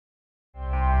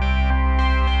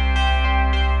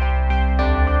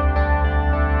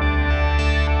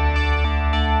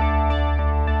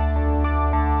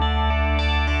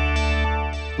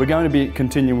We're going to be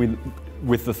continuing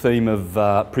with the theme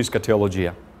of Prisca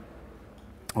Theologia.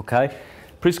 Okay?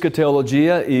 Prisca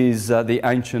Theologia is the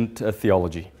ancient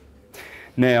theology.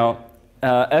 Now,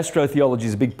 astrotheology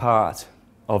is a big part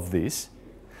of this.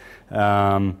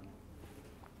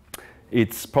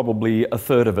 It's probably a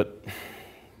third of it.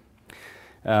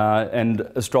 And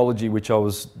astrology, which I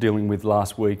was dealing with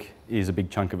last week, is a big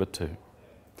chunk of it too.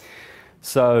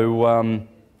 So,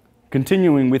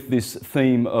 continuing with this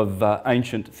theme of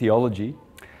ancient theology,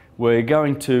 we're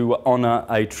going to honour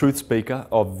a truth speaker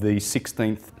of the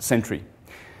 16th century,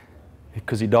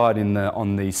 because he died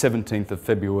on the 17th of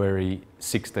February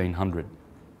 1600,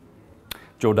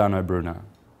 Giordano Bruno.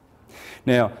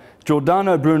 Now,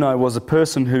 Giordano Bruno was a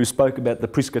person who spoke about the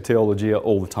Prisca Theologia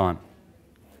all the time,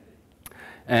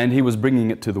 and he was bringing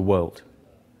it to the world.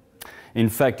 In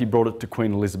fact, he brought it to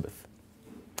Queen Elizabeth.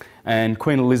 And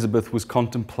Queen Elizabeth was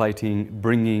contemplating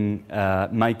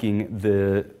making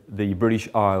the British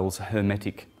Isles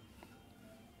hermetic.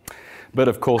 But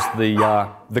of course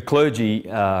the clergy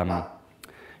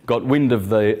got wind of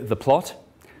the plot,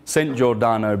 sent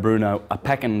Giordano Bruno a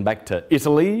packing back to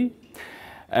Italy,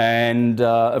 and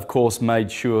of course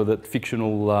made sure that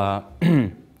fictional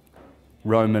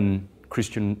Roman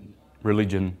Christian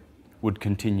religion would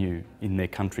continue in their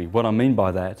country. What I mean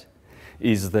by that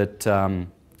is that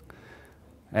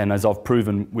and as I've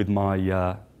proven with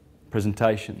my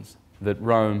presentations, that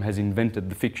Rome has invented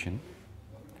the fiction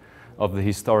of the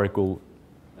historical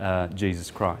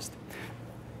Jesus Christ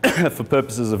for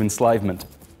purposes of enslavement.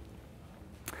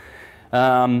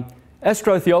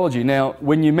 Astrotheology. Now,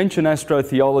 when you mention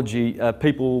astrotheology,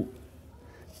 people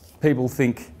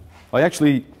think... I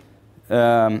actually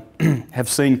have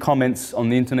seen comments on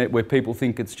the internet where people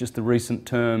think it's just a recent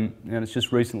term and it's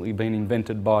just recently been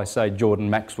invented by, say, Jordan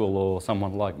Maxwell or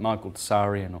someone like Michael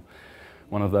Tsarian or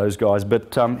one of those guys.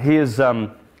 But here's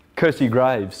Kersey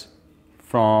Graves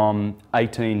from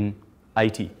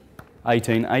 1880,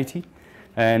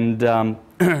 and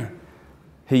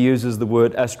he uses the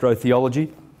word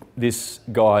astrotheology. This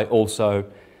guy also,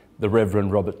 the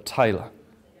Reverend Robert Taylor,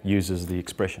 uses the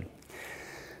expression.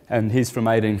 And he's from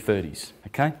 1830s,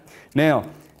 okay? Now,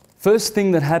 first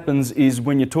thing that happens is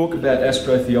when you talk about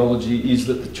astrotheology is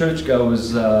that the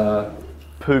churchgoers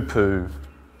poo-poo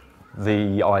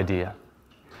the idea.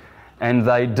 And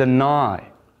they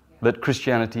deny that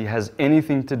Christianity has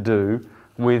anything to do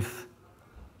with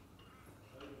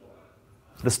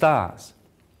the stars.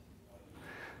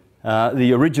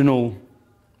 The original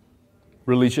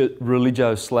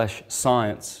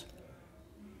religio/science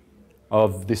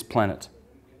of this planet.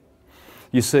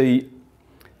 You see,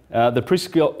 the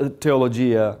Prisca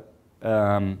Theologia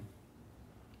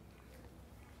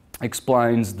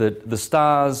explains that the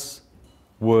stars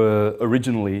were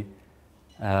originally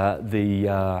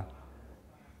the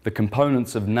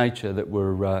components of nature that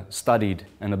were studied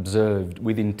and observed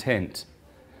with intent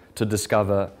to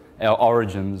discover our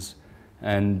origins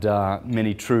and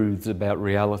many truths about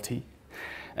reality.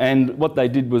 And what they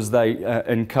did was they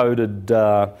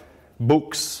encoded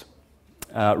books,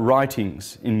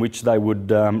 writings in which they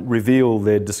would reveal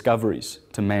their discoveries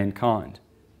to mankind.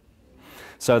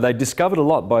 So they discovered a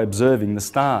lot by observing the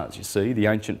stars, you see, the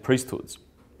ancient priesthoods.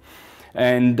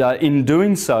 And in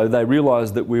doing so, they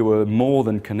realised that we were more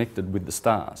than connected with the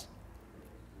stars.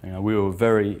 You know, we were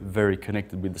very, very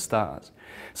connected with the stars.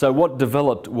 So what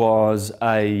developed was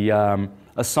a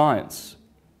science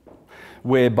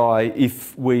whereby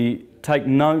if we take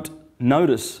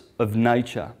notice of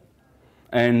nature,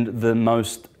 and the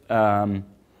most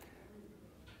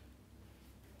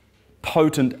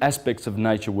potent aspects of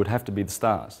nature would have to be the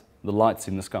stars, the lights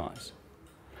in the skies.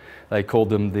 They called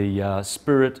them the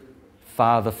spirit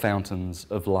father fountains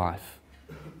of life.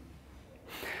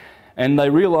 And they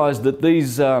realised that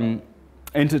these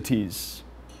entities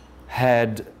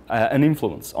had an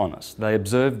influence on us. They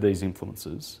observed these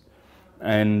influences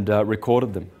and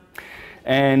recorded them.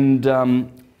 And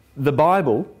the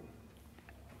Bible,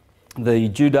 the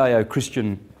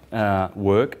Judeo-Christian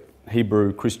work,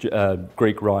 Hebrew,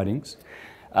 Greek writings,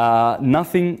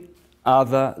 nothing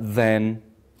other than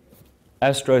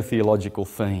astrotheological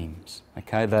themes.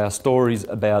 Okay, they are stories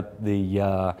about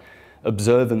the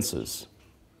observances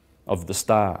of the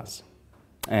stars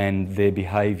and their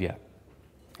behaviour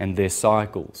and their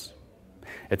cycles,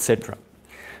 etc.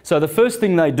 So the first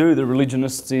thing they do, the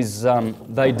religionists, is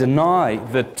they deny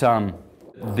that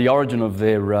the origin of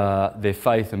their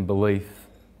faith and belief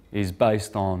is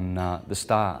based on the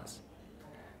stars.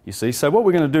 You see, so what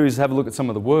we're going to do is have a look at some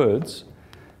of the words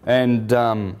and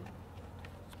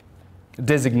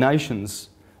designations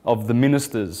of the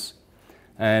ministers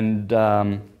and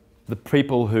the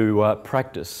people who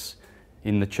practice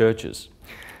in the churches.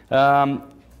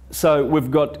 So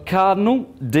we've got cardinal,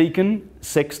 deacon,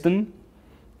 sexton,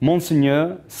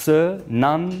 Monsignor, Sir,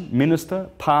 Nun, Minister,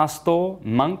 Pastor,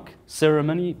 Monk,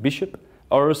 Ceremony, Bishop,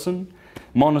 Orison,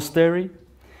 Monastery,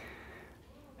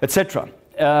 etc.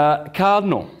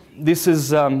 Cardinal, this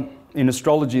is, in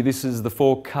astrology, this is the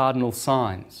 4 cardinal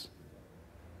signs.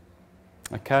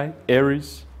 Okay,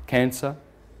 Aries, Cancer,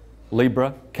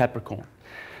 Libra, Capricorn.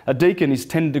 A deacon is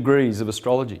 10 degrees of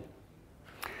astrology.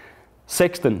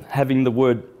 Sexton, having the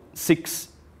word 6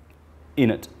 in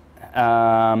it.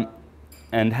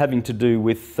 And having to do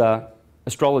with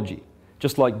astrology,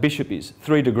 just like bishop is,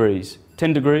 3 degrees.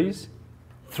 10 degrees,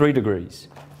 3 degrees.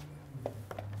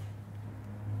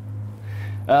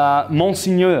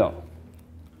 Monsignor,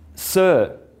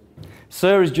 Sir.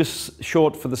 Sir is just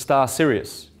short for the star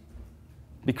Sirius,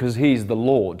 because he's the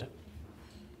Lord.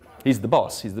 He's the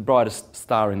boss, he's the brightest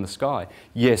star in the sky.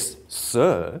 Yes,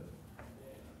 sir.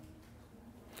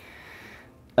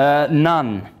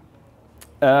 Nun.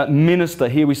 Minister,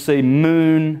 here we see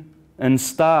moon and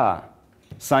star.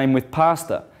 Same with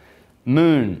pastor.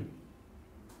 Moon.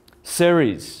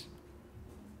 Ceres.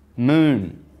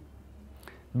 Moon.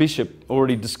 Bishop,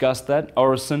 already discussed that.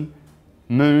 Orison.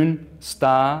 Moon,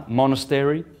 star,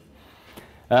 monastery.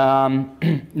 Now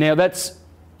that's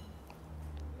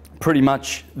pretty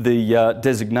much the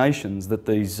designations that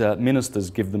these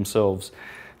ministers give themselves.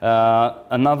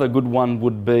 Another good one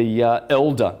would be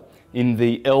elder. In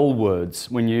the L words,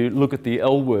 when you look at the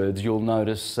L words, you'll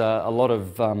notice a lot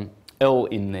of L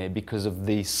in there because of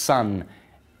the sun,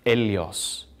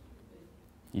 Elios.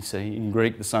 You see, in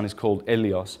Greek the sun is called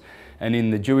Elios, and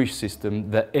in the Jewish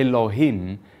system the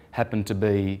Elohim happen to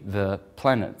be the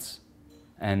planets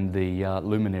and the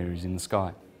luminaries in the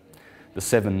sky, the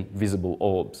 7 visible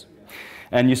orbs.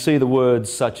 And you see the words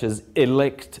such as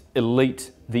elect,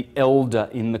 elite, the elder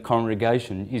in the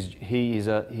congregation.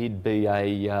 He'd be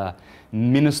a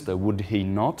minister, would he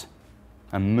not?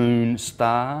 A moon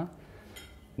star,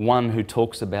 one who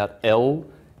talks about El,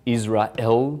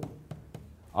 Israel,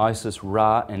 Isis,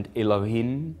 Ra, and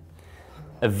Elohim,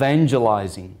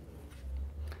 evangelizing,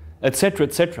 etc.,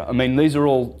 etc. I mean, these are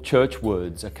all church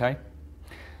words, okay?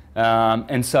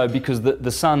 And so, because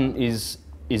the sun is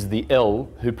the El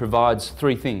who provides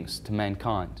 3 things to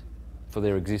mankind for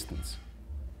their existence.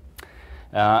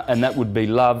 And that would be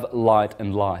love, light,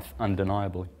 and life,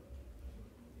 undeniably.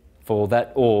 For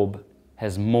that orb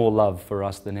has more love for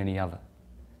us than any other.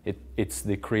 It's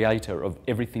the creator of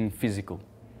everything physical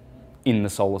in the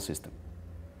solar system.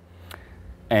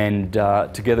 And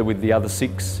together with the other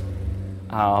 6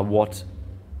 are what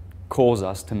cause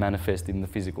us to manifest in the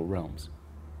physical realms.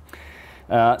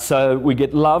 So we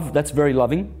get love, that's very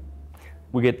loving.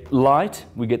 We get light,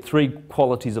 we get 3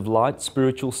 qualities of light,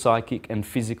 spiritual, psychic, and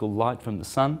physical light from the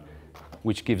sun,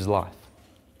 which gives life.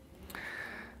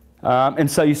 And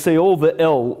so you see all the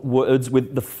L words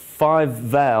with the 5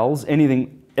 vowels,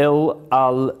 anything El,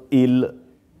 Al, Il,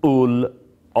 Ul,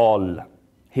 Ol.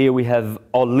 Here we have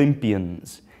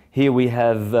Olympians. Here we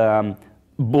have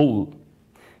Bull.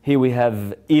 Here we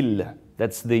have Il,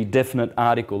 that's the definite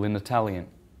article in Italian.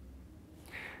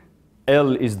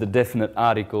 El is the definite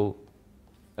article,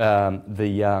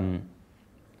 the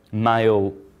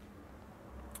male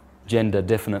gender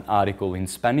definite article in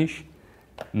Spanish,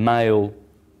 male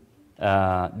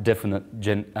definite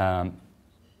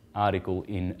article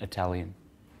in Italian.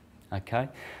 Okay?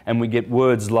 And we get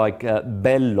words like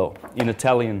bello in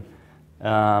Italian.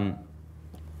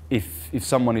 If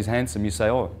someone is handsome, you say,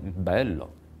 oh, bello.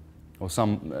 Or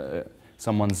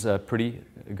someone's pretty,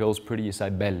 a girl's pretty, you say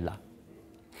bella.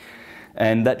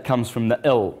 And that comes from the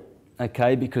L,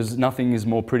 okay, because nothing is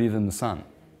more pretty than the sun,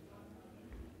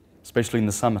 especially in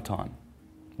the summertime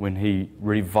when he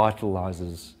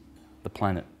revitalizes the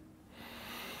planet.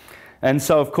 And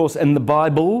so, of course, and the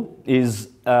Bible is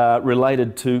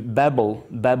related to Babel.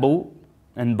 Babel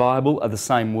and Bible are the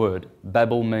same word.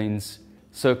 Babel means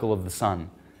circle of the sun,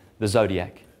 the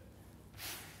zodiac,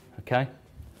 okay?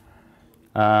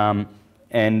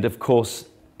 And of course,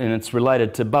 and it's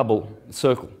related to bubble,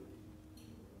 circle.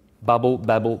 Bubble,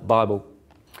 Babel, Bible.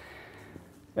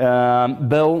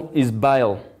 Bel is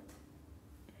Baal,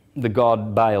 the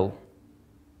god Baal.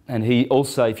 And he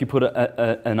also, if you put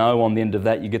an O on the end of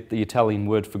that, you get the Italian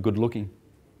word for good looking.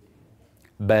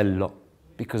 Bello.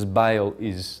 Because Baal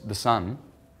is the sun.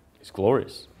 He's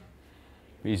glorious.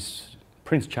 He's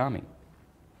Prince Charming.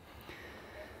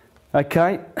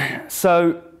 Okay,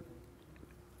 so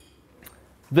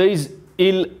these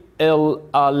Il, El,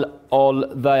 Al, Ol,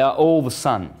 they are all the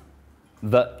sun.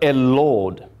 The El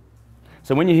Lord.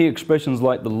 So when you hear expressions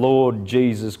like the Lord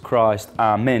Jesus Christ,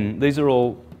 Amen, these are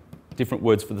all different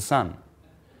words for the Son.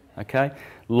 Okay?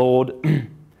 Lord,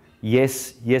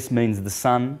 yes, yes means the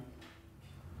Son.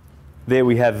 There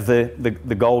we have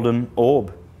the golden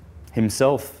orb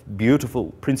himself,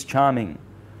 beautiful, Prince Charming,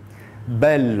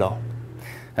 bello.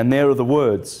 And there are the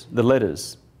words, the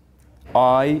letters,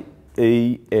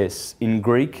 I-E-S. In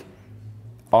Greek,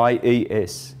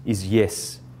 I-E-S is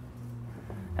yes.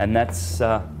 And that's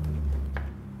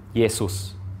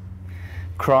Jesus.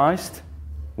 Christ,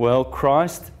 well,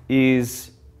 Christ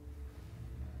is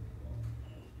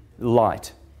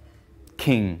light,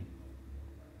 King,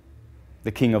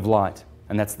 the King of light,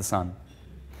 and that's the Son.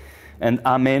 And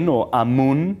Amen or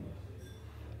Amun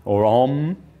or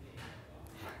Om,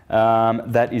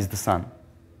 that is the Son.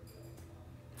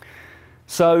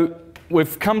 So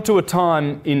we've come to a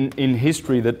time in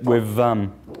history that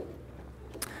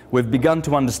we've begun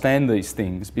to understand these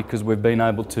things because we've been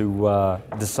able to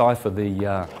decipher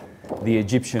the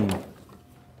Egyptian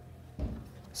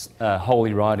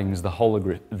holy writings, the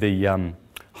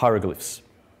hieroglyphs.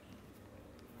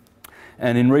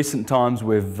 And in recent times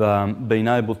we've been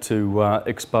able to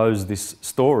expose this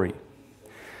story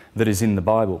that is in the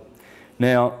Bible.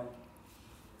 Now,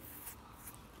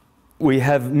 we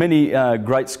have many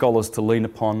great scholars to lean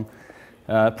upon.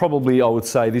 Probably I would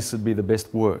say this would be the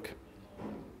best work.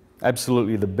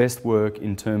 Absolutely the best work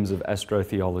in terms of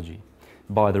astrotheology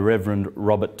by the Reverend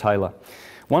Robert Taylor.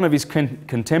 One of his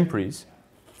contemporaries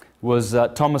was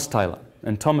Thomas Taylor.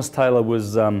 And Thomas Taylor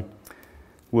was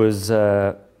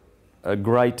a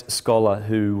great scholar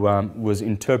who was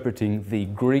interpreting the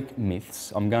Greek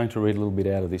myths. I'm going to read a little bit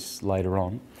out of this later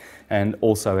on, and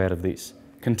also out of this.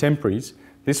 Contemporaries,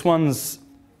 this one's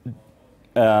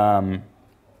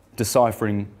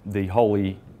deciphering the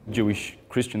holy Jewish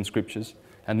Christian scriptures,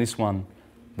 and this one,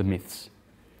 the myths.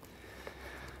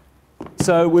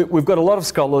 So we've got a lot of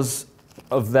scholars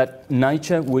of that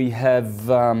nature. We have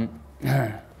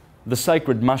The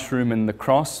Sacred Mushroom and the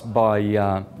Cross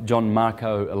by John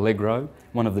Marco Allegro,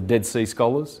 one of the Dead Sea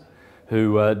scholars,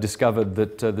 who discovered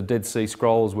that the Dead Sea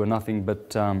Scrolls were nothing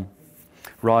but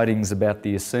writings about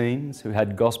the Essenes, who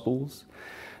had Gospels,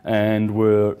 and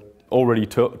were already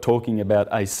talking about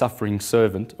a suffering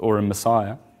servant or a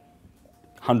Messiah,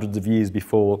 hundreds of years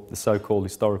before the so-called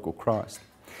historical Christ.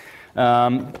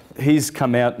 He's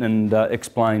come out and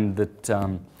explained that,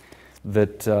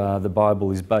 the Bible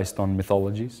is based on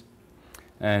mythologies,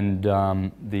 and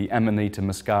the Amanita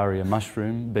muscaria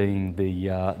mushroom being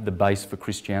the base for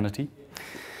Christianity.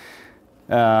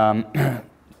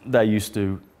 They used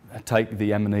to take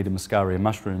the Amanita muscaria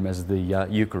mushroom as the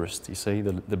Eucharist, you see,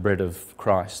 the bread of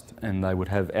Christ, and they would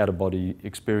have out-of-body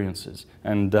experiences.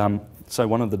 And so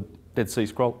one of the Dead Sea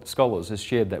scholars has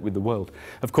shared that with the world.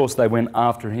 Of course, they went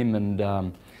after him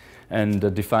and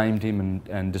defamed him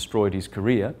and destroyed his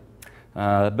career,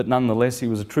 but nonetheless, he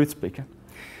was a truth speaker.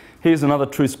 Here's another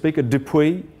truth speaker,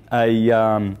 Dupuy,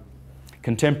 a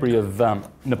contemporary of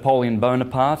Napoleon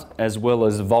Bonaparte, as well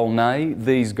as Volney.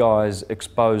 These guys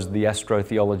exposed the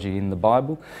astrotheology in the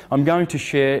Bible. I'm going to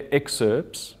share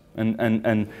excerpts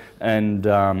and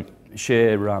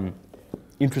share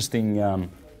interesting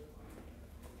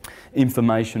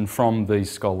information from these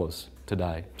scholars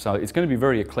today. So it's going to be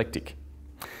very eclectic,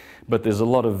 but there's a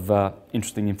lot of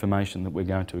interesting information that we're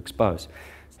going to expose.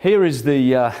 Here is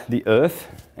the Earth,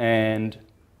 and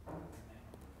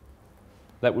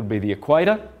that would be the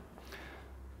equator,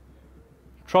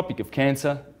 Tropic of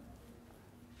Cancer,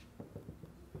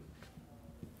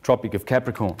 Tropic of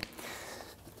Capricorn.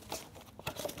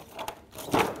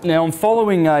 Now I'm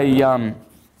following a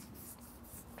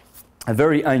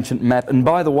very ancient map, and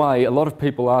by the way, a lot of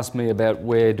people ask me about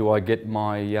where do I get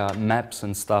my maps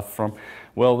and stuff from.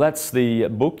 Well, that's the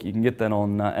book. You can get that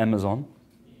on Amazon,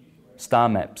 Star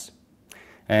Maps.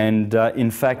 And in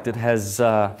fact, it has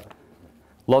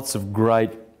lots of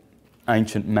great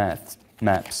ancient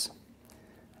maps,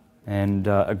 and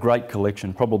a great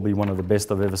collection, probably one of the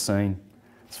best I've ever seen.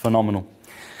 It's phenomenal.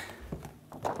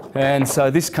 And so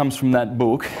this comes from that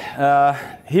book.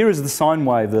 Here is the sine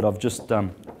wave that I've just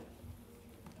done.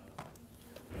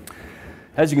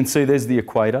 As you can see, there's the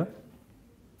equator,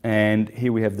 and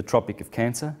here we have the Tropic of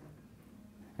Cancer,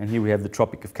 and here we have the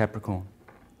Tropic of Capricorn.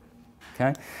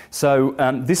 Okay? So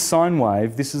this sine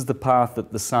wave, this is the path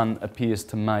that the Sun appears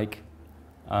to make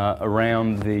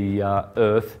around the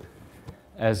Earth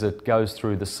as it goes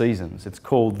through the seasons. It's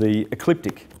called the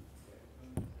ecliptic.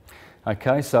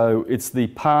 Okay, so it's the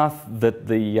path that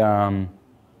the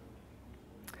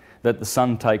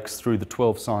Sun takes through the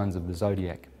 12 signs of the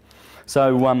zodiac.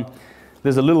 So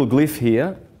there's a little glyph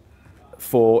here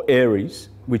for Aries,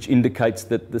 which indicates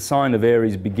that the sign of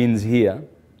Aries begins here,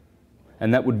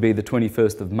 and that would be the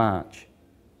 21st of March,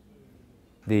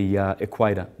 the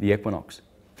equator, the equinox.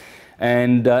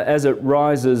 And as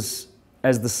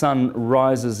the sun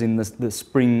rises in the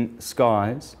spring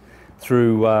skies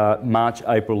through March,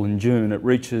 April and June, it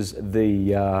reaches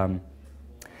the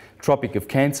Tropic of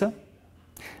Cancer,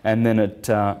 and then it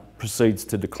proceeds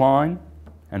to decline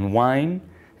and wane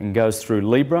and goes through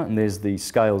Libra, and there's the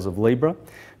scales of Libra.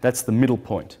 That's the middle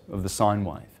point of the sine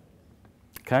wave.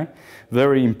 Okay?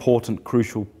 Very important,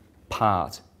 crucial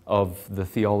part of the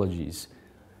theologies,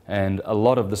 and a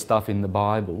lot of the stuff in the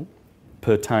Bible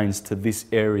pertains to this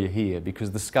area here, because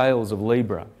the scales of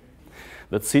Libra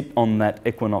that sit on that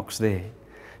equinox there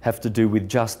have to do with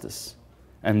justice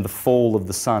and the fall of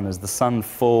the sun. As the sun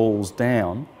falls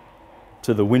down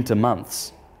to the winter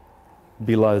months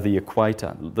below the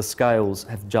equator, the scales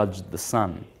have judged the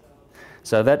sun.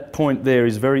 So that point there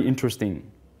is very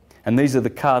interesting. And these are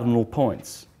the cardinal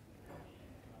points.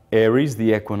 Aries,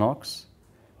 the equinox;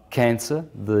 Cancer,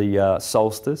 the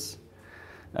solstice;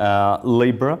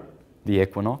 Libra, the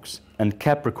equinox; and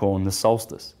Capricorn, the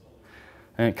solstice.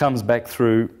 And it comes back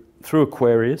through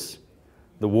Aquarius,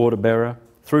 the water bearer,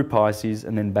 through Pisces,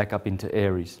 and then back up into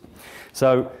Aries.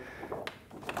 So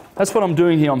that's what I'm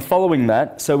doing here. I'm following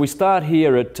that. So we start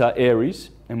here at Aries,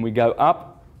 and we go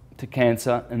up to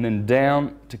Cancer, and then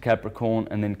down to Capricorn,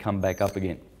 and then come back up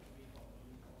again.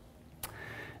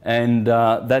 And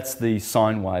that's the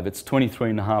sine wave. It's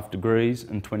 23.5 degrees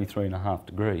and 23.5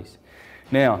 degrees.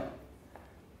 Now,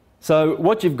 so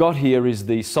what you've got here is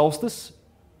the solstice,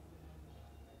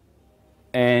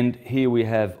 and here we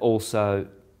have also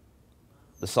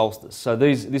the solstice. So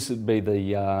this would be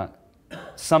the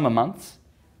summer months,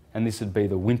 and this would be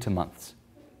the winter months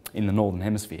in the Northern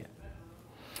Hemisphere.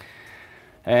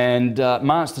 And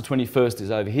March the 21st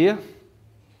is over here.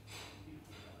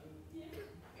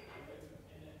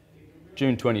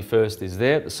 June 21st is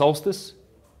there, the solstice.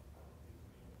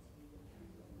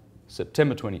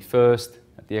 September 21st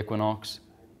at the equinox.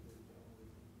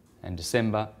 And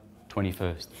December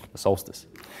 21st, the solstice.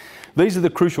 These are the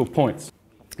crucial points.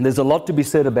 There's a lot to be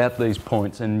said about these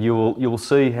points, and you will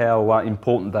see how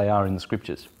important they are in the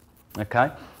scriptures.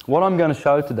 Okay? What I'm going to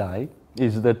show today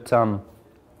is that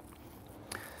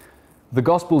the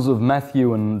Gospels of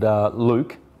Matthew and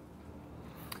Luke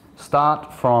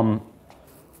start from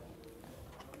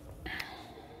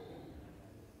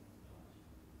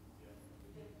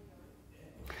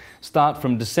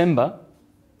December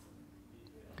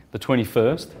the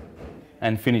 21st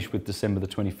and finish with December the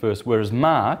 21st, whereas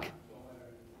Mark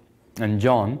and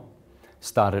John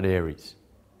start at Aries.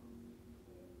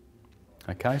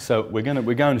 Okay, so we're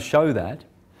going to show that,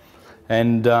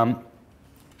 and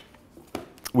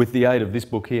with the aid of this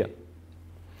book here,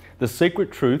 The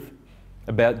Secret Truth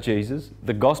About Jesus,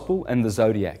 the Gospel and the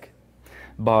Zodiac,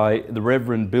 by the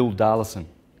Reverend Bill Darlison.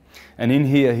 And in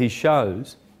here he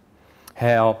shows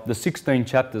how the 16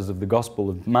 chapters of the Gospel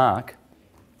of Mark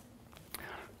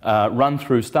run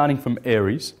through, starting from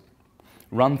Aries,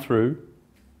 run through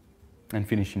and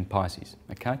finish in Pisces.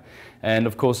 Okay, and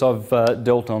of course I've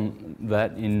dealt on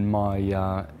that in my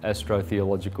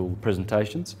astrotheological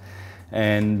presentations,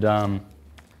 and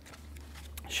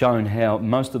shown how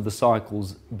most of the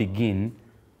cycles begin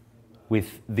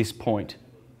with this point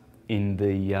in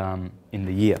the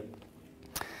year.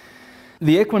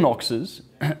 The equinoxes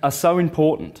are so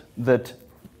important that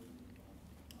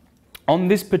on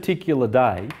this particular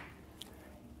day,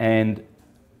 and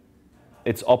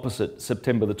its opposite,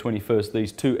 September the 21st,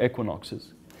 these two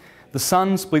equinoxes, the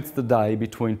sun splits the day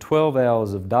between 12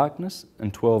 hours of darkness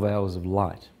and 12 hours of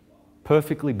light,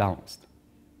 perfectly balanced.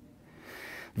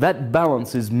 That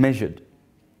balance is measured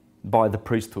by the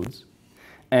priesthoods,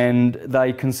 and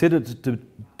they consider it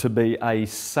to be a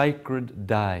sacred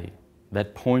day,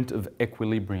 that point of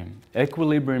equilibrium.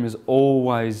 Equilibrium is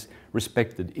always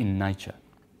respected in nature.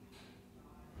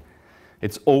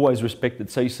 It's always respected.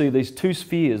 So you see these two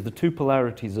spheres, the two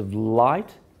polarities of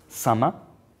light, summer,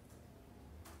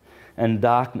 and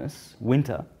darkness,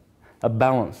 winter, are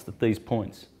balanced at these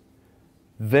points.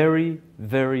 Very,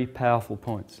 very powerful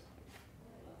points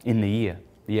in the year,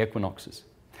 the equinoxes.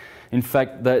 In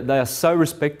fact, they are so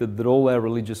respected that all our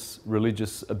religious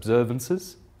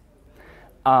observances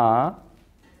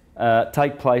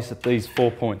take place at these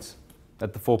 4 points,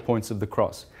 at the 4 points of the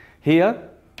cross. Here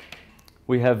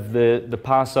we have the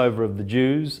Passover of the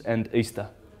Jews and Easter.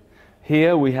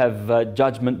 Here we have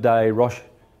Judgment Day, Rosh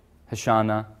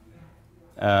Hashanah,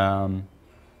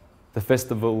 the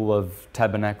Festival of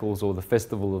Tabernacles, or the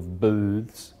Festival of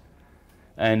Booths.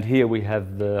 And here we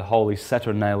have the Holy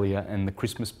Saturnalia and the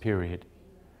Christmas period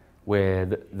where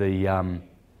the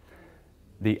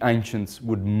ancients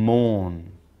would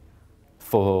mourn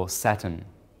for Saturn.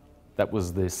 That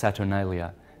was the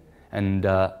Saturnalia, and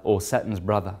or Saturn's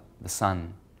brother, the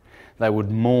sun. They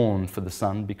would mourn for the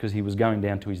sun because he was going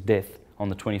down to his death on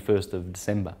the 21st of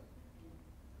December.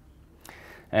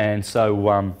 And so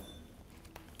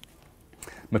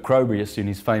Macrobius, in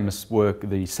his famous work,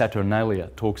 the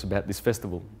Saturnalia, talks about this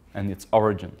festival and its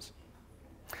origins.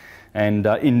 And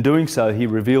in doing so, he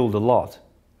revealed a lot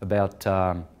about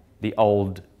the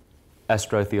old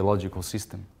astrotheological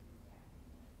system.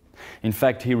 In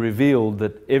fact, he revealed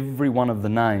that every one of the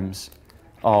names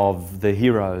of the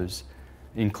heroes,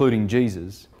 including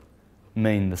Jesus,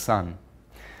 mean the sun.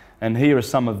 And here are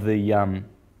some of the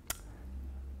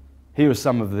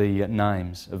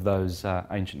names of those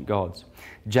ancient gods: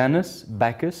 Janus,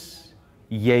 Bacchus,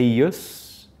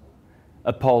 Ieius,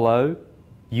 Apollo,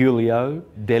 Julio,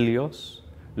 Delios,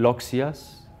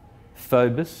 Loxias,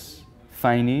 Phobos,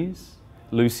 Phanes,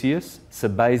 Lucius,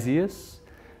 Sabazius,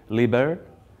 Liber,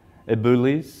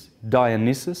 Ebulis,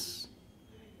 Dionysus,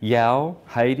 Iao,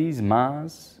 Hades,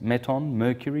 Mars, Meton,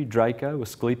 Mercury, Draco,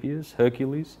 Asclepius,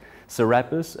 Hercules,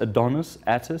 Serapis, Adonis,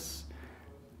 Attis,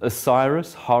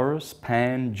 Osiris, Horus,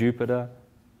 Pan, Jupiter,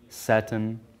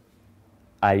 Saturn,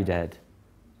 Adad.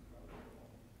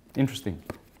 Interesting.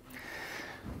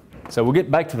 So we'll get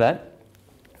back to that.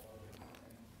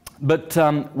 But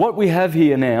what we have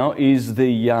here now is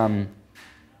the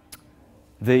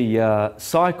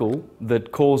cycle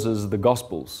that causes the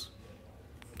Gospels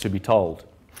to be told.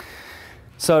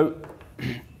 So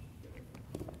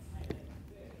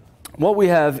what we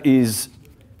have is,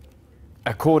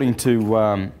 according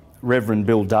to Reverend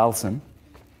Bill Darlson,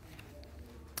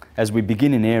 as we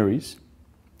begin in Aries,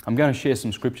 I'm going to share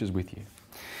some scriptures with you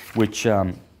which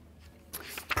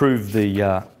prove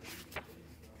the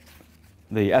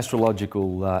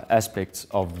astrological aspects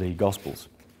of the Gospels.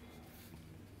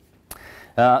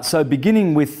 So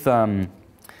beginning with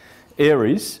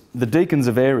Aries, the deacons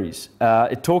of Aries,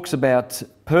 it talks about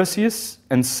Perseus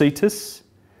and Cetus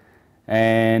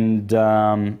and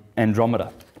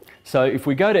Andromeda. So if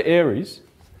we go to Aries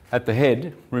at the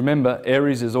head, remember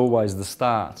Aries is always the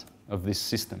start of this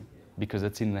system because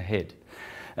it's in the head.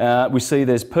 We see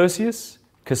there's Perseus,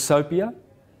 Cassiopeia,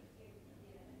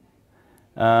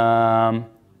 and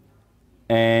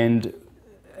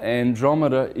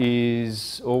Andromeda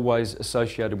is always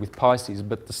associated with Pisces,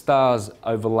 but the stars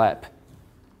overlap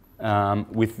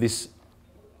with this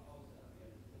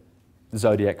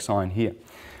zodiac sign here.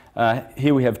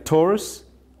 Here we have Taurus,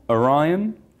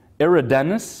 Orion,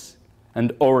 Eridanus,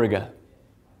 and Auriga.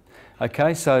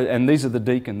 Okay, so, and these are the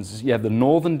deacons. You have the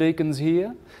northern deacons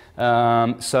here.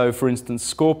 So, for instance,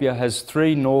 Scorpio has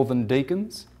 3 northern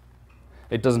deacons.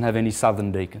 It doesn't have any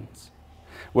southern deacons.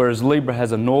 Whereas Libra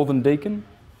has a northern deacon,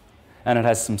 and it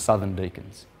has some southern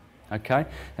deacons. Okay,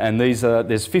 and these are,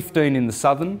 there's 15 in the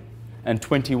southern and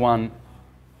 21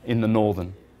 in the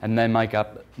northern, and they make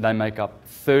up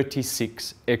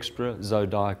 36 extra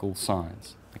zodiacal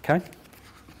signs. Okay.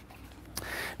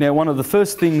 Now, one of the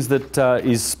first things that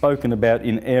is spoken about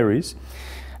in Aries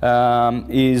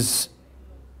is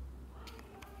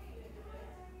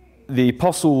the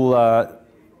apostle,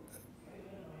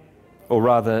 or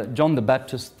rather, John the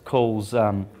Baptist calls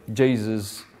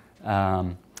Jesus.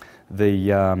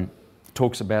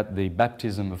 Talks about the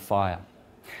baptism of fire.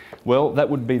 Well, that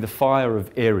would be the fire of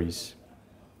Aries.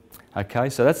 Okay,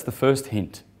 so that's the first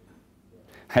hint.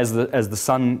 As the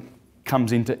sun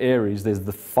comes into Aries, there's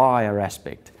the fire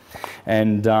aspect.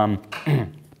 And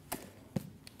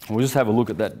we'll just have a look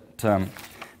at that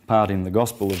part in the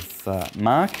Gospel of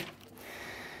Mark. It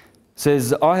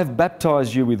says, I have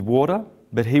baptized you with water,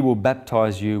 but he will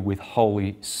baptize you with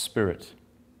Holy Spirit.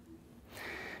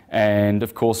 And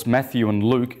of course, Matthew and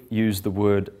Luke use the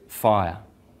word fire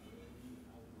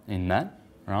in that,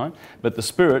 right? But the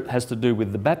Spirit has to do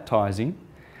with the baptizing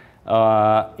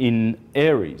in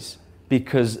Aries,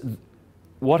 because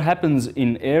what happens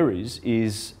in Aries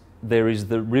is there is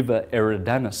the river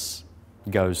Eridanus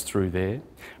goes through there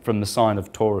from the sign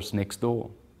of Taurus next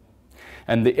door.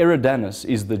 And the Eridanus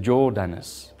is the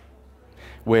Jordanus,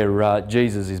 where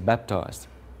Jesus is baptized.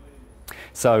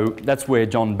 So that's where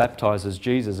John baptizes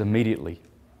Jesus immediately.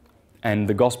 And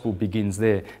the gospel begins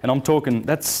there. And I'm talking,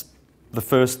 that's the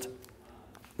first,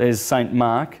 there's St.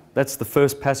 Mark, that's the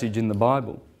first passage in the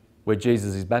Bible where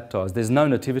Jesus is baptized. There's no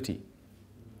nativity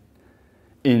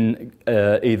in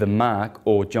either Mark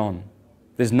or John.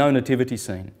 There's no nativity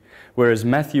scene. Whereas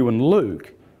Matthew and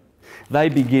Luke, they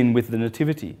begin with the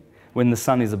nativity. When the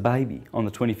son is a baby on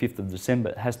the 25th of December,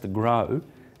 it has to grow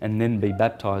and then be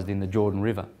baptized in the Jordan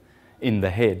River, in the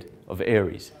head of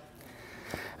Aries.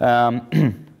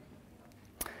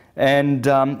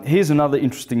 Here's another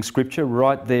interesting scripture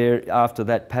right there after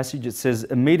that passage. It says,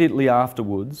 immediately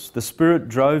afterwards, the Spirit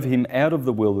drove him out of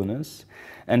the wilderness,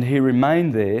 and he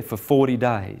remained there for 40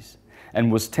 days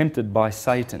and was tempted by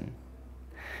Satan.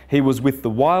 He was with the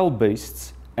wild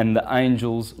beasts, and the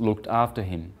angels looked after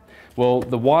him. Well,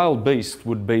 the wild beast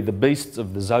would be the beasts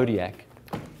of the zodiac.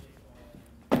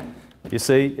 You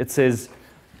see, it says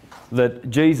that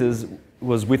Jesus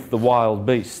was with the wild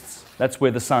beasts. That's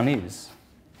where the sun is.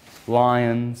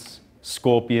 Lions,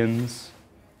 scorpions,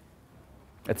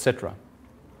 etc.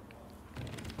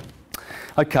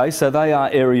 Okay, so they are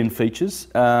Aryan features.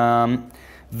 Then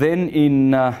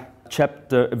in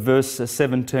verse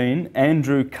 17,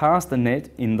 Andrew cast a net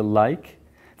in the lake,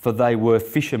 for they were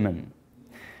fishermen.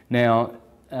 Now,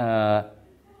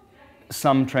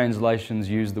 some translations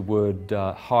use the word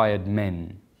hired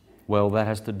men. Well, that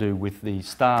has to do with the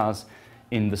stars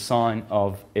in the sign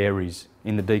of Aries,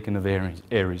 in the deacon of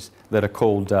Aries, that are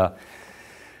called the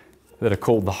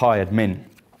hired men.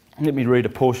 Let me read a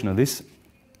portion of this.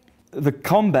 The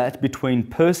combat between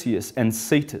Perseus and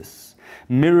Cetus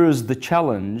mirrors the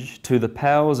challenge to the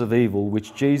powers of evil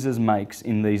which Jesus makes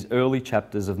in these early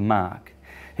chapters of Mark.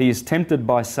 He is tempted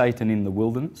by Satan in the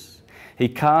wilderness. He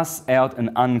casts out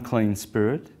an unclean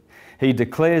spirit. He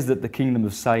declares that the kingdom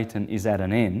of Satan is at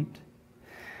an end.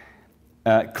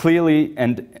 Clearly,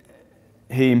 and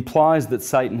he implies that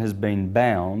Satan has been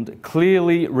bound,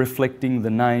 clearly reflecting the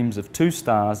names of two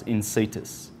stars in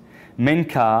Cetus: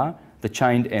 Menkar, the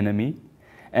chained enemy,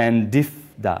 and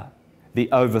Difda, the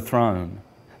overthrown,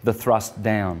 the thrust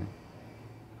down.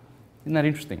 Isn't that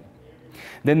interesting?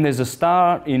 Then there's a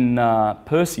star in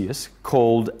Perseus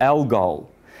called Algol,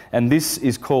 and this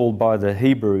is called by the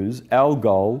Hebrews,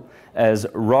 Algol, as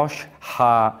Rosh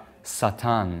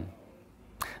Ha-Satan.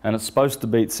 And it's supposed to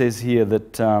be, it says here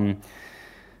that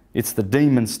it's the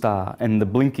demon star, and the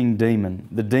blinking demon,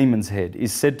 the demon's head,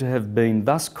 is said to have been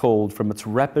thus called from its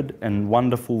rapid and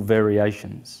wonderful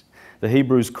variations. The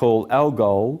Hebrews call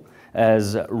Algol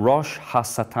as Rosh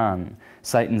Ha-Satan,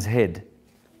 Satan's head.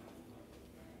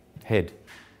 Head.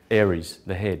 Aries,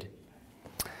 the head.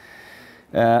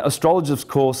 Astrologers, of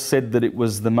course, said that it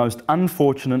was the most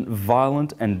unfortunate,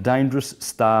 violent and dangerous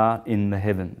star in the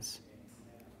heavens.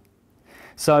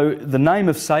 So the name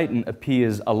of Satan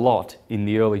appears a lot in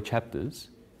the early chapters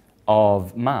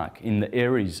of Mark, in the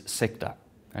Aries sector,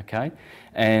 okay?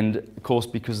 And of course,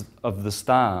 because of the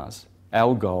stars,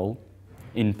 Algol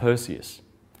in Perseus,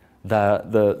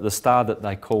 the star that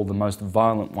they call the most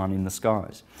violent one in the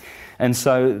skies. And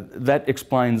so that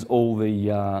explains all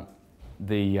the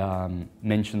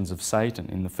mentions of Satan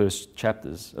in the first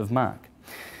chapters of Mark.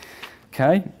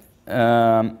 Okay.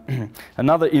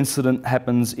 Another incident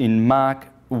happens in Mark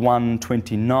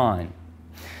 1:29,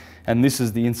 and this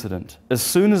is the incident. As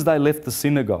soon as they left the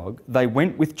synagogue, they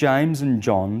went with James and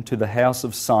John to the house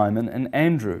of Simon and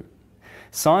Andrew.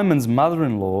 Simon's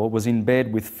mother-in-law was in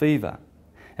bed with fever,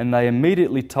 and they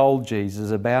immediately told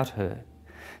Jesus about her.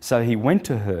 So he went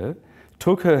to her,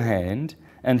 took her hand,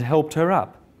 and helped her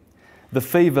up. The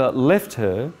fever left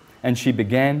her, and she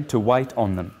began to wait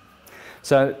on them.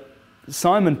 So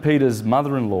Simon Peter's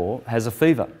mother-in-law has a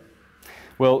fever.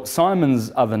 Well,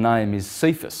 Simon's other name is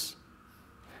Cephas,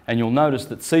 and you'll notice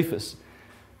that Cephas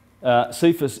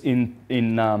in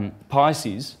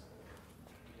Pisces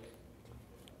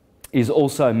is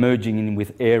also merging in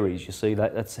with Aries. You see,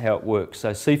 that's how it works.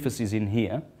 So Cephas is in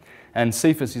here, and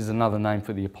Cephas is another name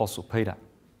for the Apostle Peter.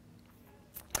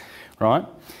 Right?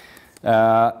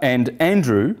 And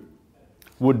Andrew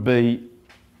would be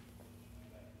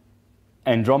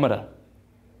Andromeda.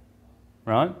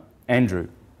 Right? Andrew.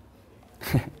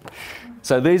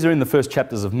 So these are in the first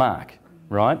chapters of Mark,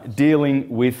 right? Dealing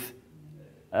with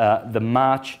the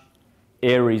March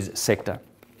Aries sector.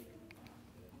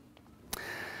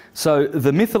 So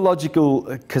the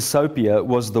mythological Cassiopeia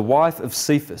was the wife of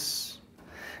Cephas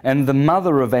and the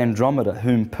mother of Andromeda,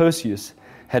 whom Perseus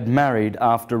had married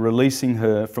after releasing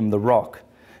her from the rock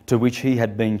to which he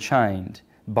had been chained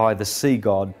by the sea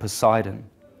god Poseidon.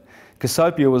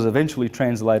 Cassiopeia was eventually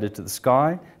translated to the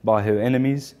sky by her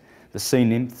enemies, the sea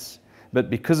nymphs, but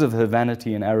because of her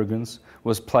vanity and arrogance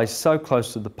was placed so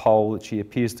close to the pole that she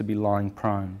appears to be lying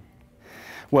prone.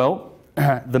 Well,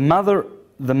 the mother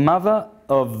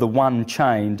of the one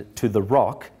chained to the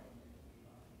rock,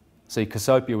 see,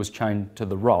 Cassiopeia was chained to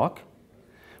the rock.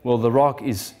 Well, the rock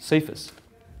is Cephas,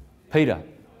 Peter.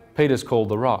 Peter's called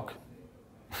the rock.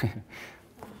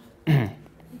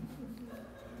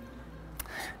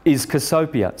 is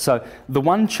Cassiopeia. So the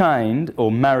one chained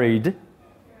or married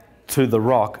to the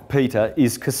rock, Peter,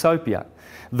 is Cassiopeia,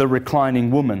 the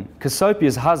reclining woman.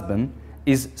 Cassiopeia's husband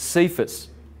is Cephas,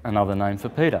 another name for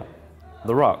Peter,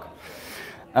 the rock.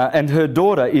 And her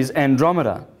daughter is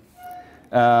Andromeda,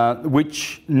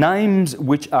 which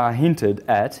are hinted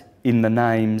at in the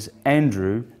names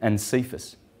Andrew and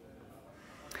Cephas.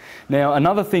 Now,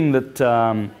 another thing that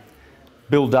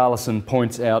Bill Darlison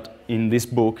points out in this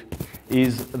book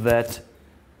is that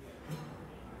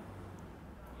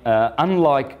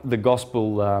unlike the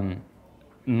Gospel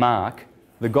Mark,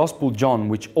 the Gospel John,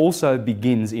 which also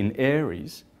begins in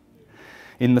Aries,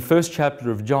 in the first chapter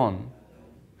of John,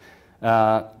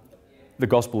 the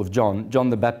Gospel of John,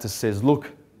 John the Baptist says,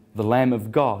 "Look, the Lamb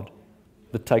of God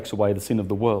that takes away the sin of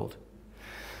the world,"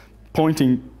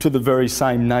 pointing to the very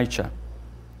same nature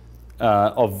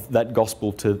of that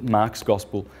Gospel to Mark's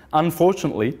Gospel.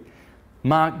 Unfortunately,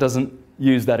 Mark doesn't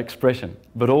use that expression,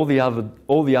 but all the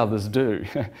others do.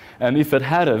 And if it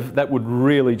had of, that would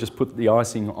really just put the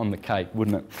icing on the cake,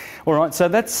 wouldn't it? All right, so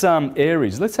that's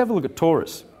Aries. Let's have a look at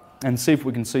Taurus and see if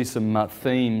we can see some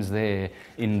themes there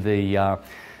in the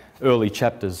early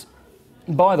chapters.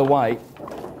 By the way,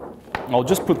 I'll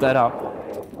just put that up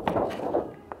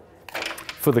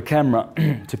for the camera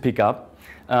to pick up.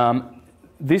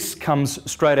 This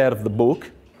comes straight out of the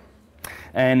book,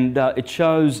 and it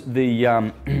shows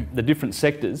the different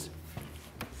sectors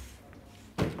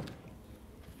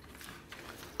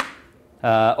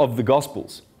of the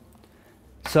Gospels.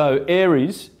 So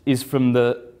Aries is from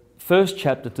the first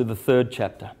chapter to the third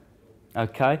chapter,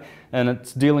 okay? And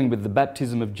it's dealing with the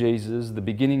baptism of Jesus, the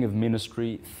beginning of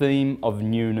ministry, theme of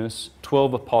newness,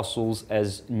 12 apostles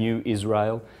as new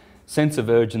Israel, sense of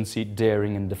urgency,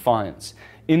 daring and defiance.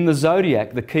 In the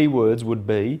zodiac, the key words would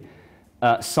be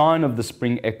sign of the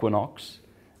spring equinox,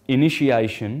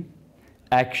 initiation,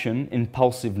 action,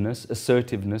 impulsiveness,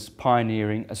 assertiveness,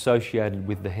 pioneering associated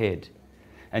with the head.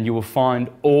 And you will find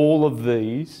all of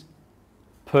these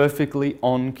perfectly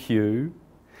on cue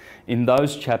in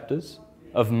those chapters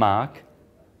of Mark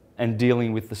and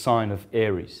dealing with the sign of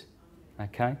Aries.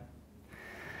 Okay?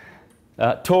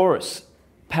 Taurus,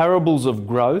 parables of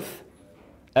growth,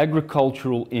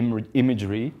 agricultural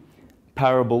imagery,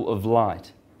 parable of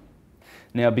light.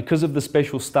 Now, because of the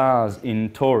special stars in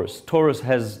Taurus, Taurus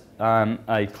has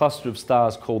a cluster of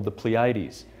stars called the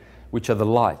Pleiades, which are the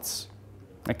lights.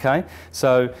 Okay?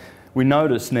 So we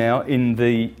notice now in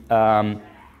the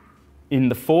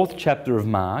fourth chapter of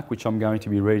Mark, which I'm going to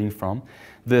be reading from,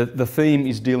 the theme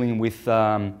is dealing with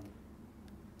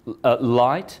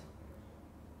light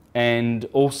and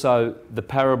also the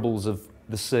parables of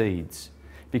the seeds.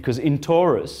 Because in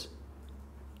Taurus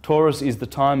is the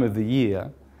time of the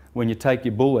year when you take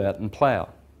your bull out and plough.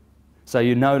 So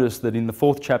you notice that in the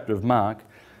fourth chapter of Mark,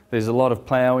 there's a lot of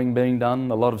ploughing being done,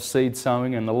 a lot of seed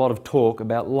sowing, and a lot of talk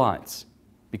about lights,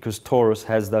 because Taurus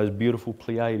has those beautiful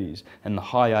Pleiades and the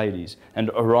Hyades and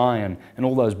Orion and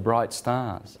all those bright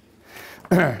stars.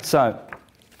 So,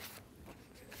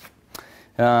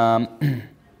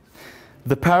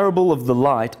 the parable of the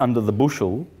light under the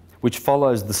bushel, which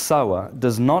follows the sower,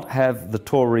 does not have the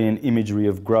Taurian imagery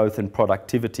of growth and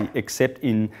productivity, except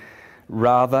in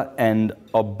rather an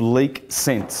oblique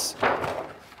sense.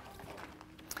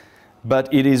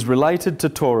 But it is related to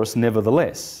Taurus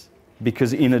nevertheless,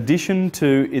 because in addition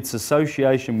to its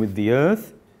association with the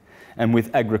earth and with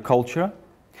agriculture,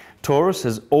 Taurus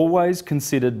has always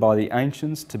considered by the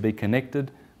ancients to be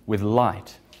connected with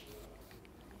light.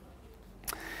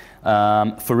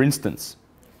 For instance,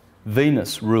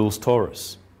 Venus rules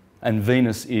Taurus, and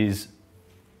Venus is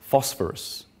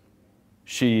phosphorus.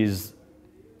 She is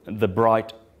the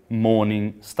bright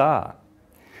morning star,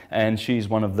 and she's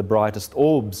one of the brightest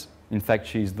orbs. In fact,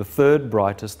 she's the third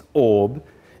brightest orb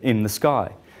in the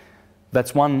sky.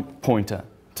 That's one pointer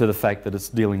to the fact that it's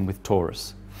dealing with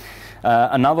Taurus.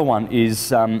 Another one is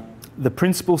the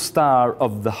principal star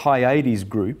of the Hyades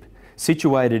group,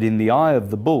 situated in the eye of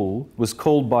the bull, was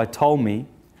called by Ptolemy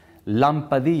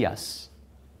Lampadias.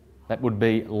 That would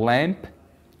be lamp,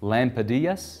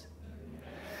 Lampadias.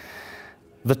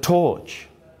 The torch.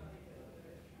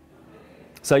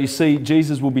 So you see,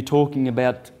 Jesus will be talking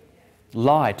about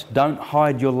light. Don't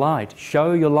hide your light.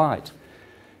 Show your light.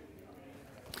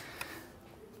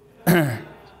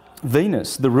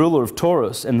 Venus, the ruler of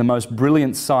Taurus and the most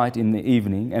brilliant sight in the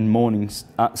evening and morning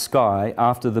sky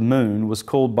after the moon, was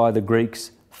called by the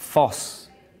Greeks Phos.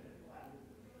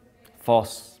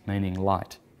 Phos meaning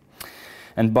light.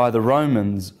 And by the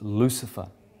Romans, Lucifer,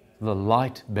 the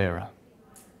light bearer.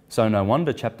 So no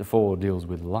wonder chapter 4 deals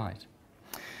with light.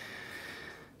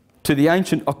 To the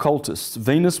ancient occultists,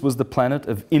 Venus was the planet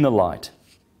of inner light,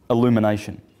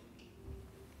 illumination.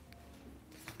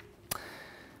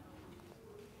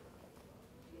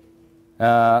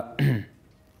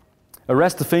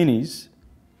 Aristophanes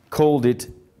called it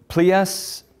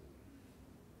Pleias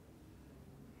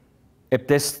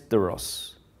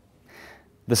Eptesteros,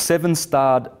 the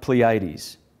seven-starred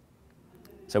Pleiades.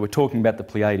 So we're talking about the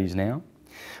Pleiades now.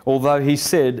 Although he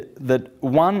said that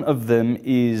one of them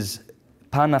is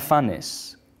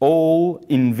Panaphanes, all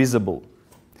invisible.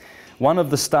 One of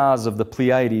the stars of the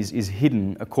Pleiades is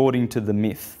hidden according to the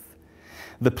myth.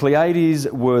 The Pleiades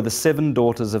were the seven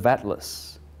daughters of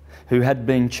Atlas, who had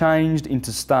been changed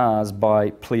into stars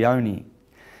by Pleione.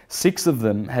 6 of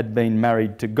them had been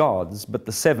married to gods, but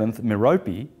the 7th,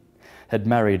 Merope, had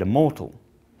married a mortal.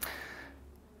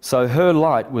 So her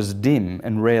light was dim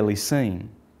and rarely seen,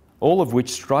 all of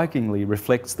which strikingly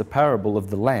reflects the parable of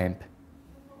the lamp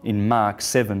in Mark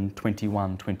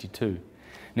 7:21-22.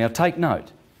 Now take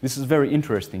note, this is very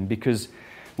interesting because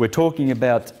we're talking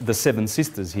about the 7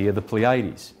 sisters here, the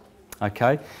Pleiades.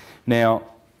 Okay? Now,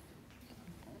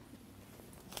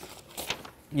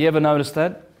 you ever notice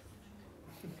that?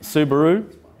 Subaru,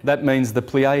 that means the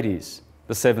Pleiades,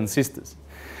 the 7 sisters.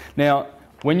 Now,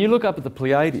 when you look up at the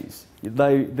Pleiades,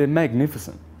 they're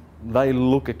magnificent. They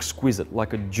look exquisite,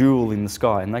 like a jewel in the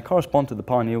sky, and they correspond to the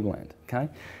pineal gland, okay?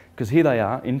 Because here they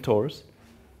are in Taurus,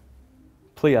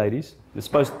 Pleiades.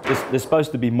 They're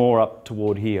supposed to be more up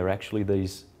toward here, actually,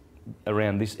 these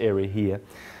around this area here,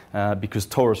 because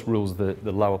Taurus rules the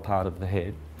lower part of the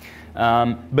head.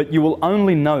 But you will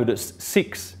only notice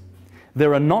 6.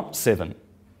 There are not 7,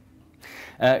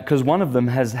 because one of them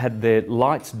has had their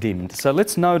lights dimmed. So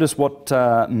let's notice what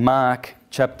Mark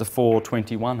chapter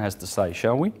 4:21 has to say,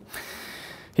 shall we?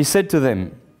 He said to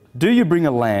them, "Do you bring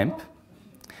a lamp?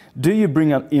 Do you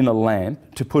bring in a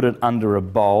lamp to put it under a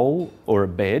bowl or a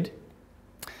bed?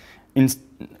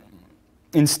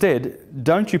 Instead,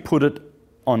 don't you put it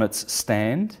on its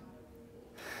stand?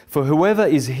 For whatever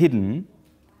is hidden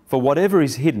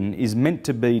is meant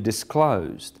to be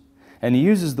disclosed." And he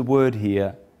uses the word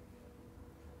here,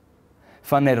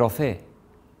 phanerothe,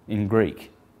 in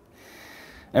Greek.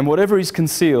 And whatever is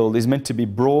concealed is meant to be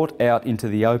brought out into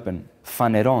the open,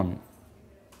 phaneron.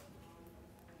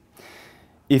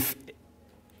 If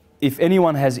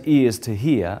anyone has ears to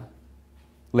hear,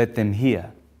 let them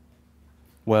hear.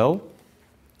 Well,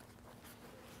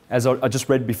 as I just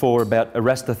read before about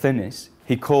Aristophanes,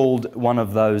 he called one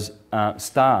of those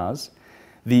stars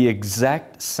the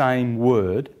exact same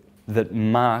word that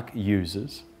Mark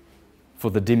uses for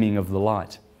the dimming of the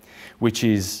light, which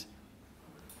is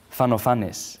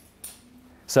Phanophanes.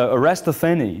 So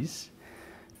Aristophanes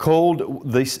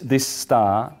called this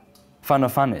star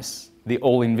Phanophanes, the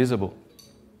all-invisible.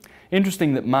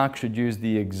 Interesting that Mark should use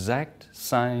the exact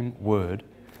same word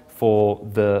for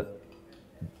the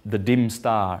dim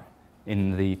star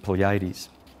in the Pleiades.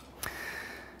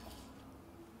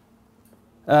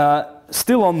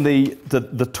 Still on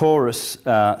the Taurus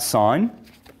sign,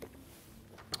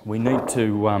 we need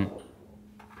to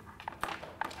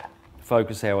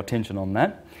focus our attention on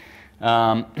that.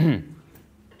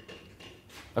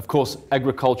 Of course,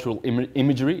 agricultural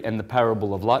imagery and the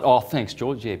parable of light. Oh, thanks,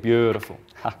 George. Yeah, beautiful.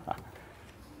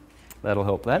 That'll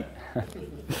help that.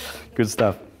 Good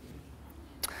stuff.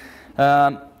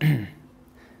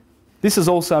 This is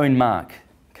also in Mark,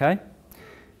 okay?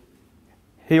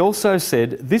 He also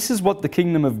said, "This is what the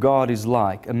kingdom of God is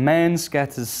like. A man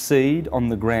scatters seed on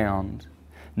the ground,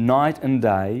 night and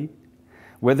day,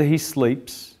 whether he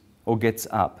sleeps or gets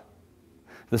up.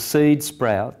 The seed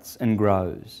sprouts and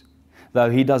grows, though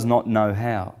he does not know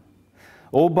how.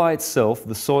 All by itself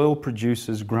the soil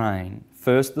produces grain,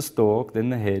 first the stalk, then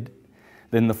the head,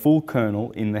 then the full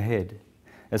kernel in the head.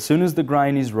 As soon as the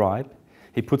grain is ripe,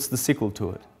 he puts the sickle to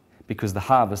it, because the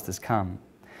harvest has come.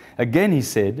 Again he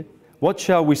said, what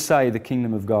shall we say the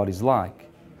kingdom of God is like?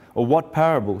 Or what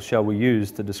parable shall we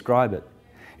use to describe it?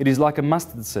 It is like a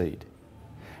mustard seed,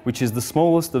 which is the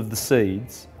smallest of the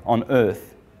seeds on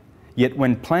earth. Yet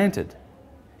when planted,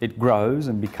 it grows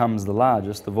and becomes the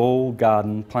largest of all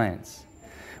garden plants,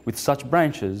 with such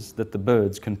branches that the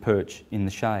birds can perch in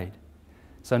the shade."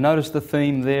 So notice the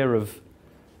theme there of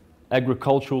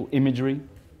agricultural imagery,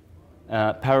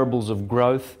 parables of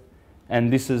growth,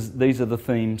 and these are the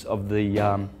themes of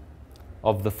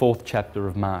the 4th chapter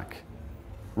of Mark.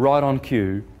 Right on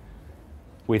cue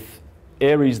with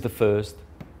Aries the first,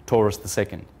 Taurus the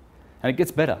second. And it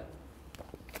gets better.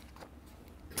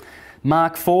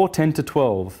 Mark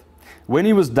 4:10-12. When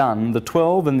he was done, the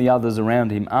 12 and the others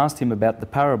around him asked him about the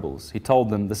parables. He told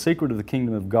them, "The secret of the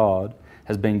kingdom of God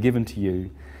has been given to you,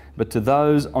 but to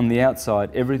those on the outside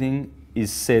everything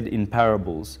is said in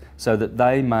parables, so that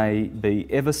they may be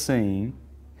ever seeing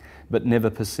but never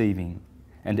perceiving,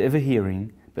 and ever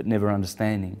hearing but never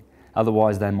understanding.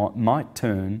 otherwise they might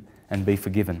turn and be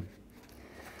forgiven.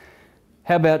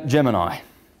 How about Gemini?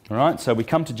 All right, so we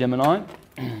come to Gemini.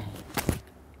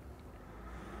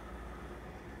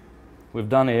 We've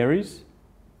done Aries,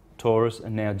 Taurus,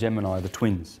 and now Gemini, the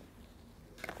twins.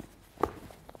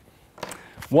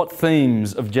 What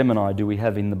themes of Gemini do we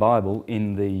have in the Bible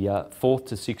in the 4th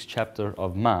to 6th chapter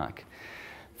of Mark?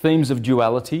 Themes of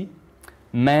duality,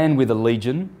 man with a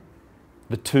legion,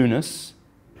 the two-ness,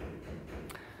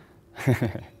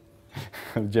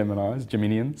 Geminis,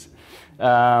 Geminians,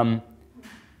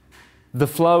 the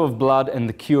flow of blood and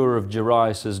the cure of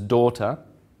Jairus' daughter,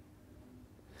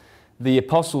 the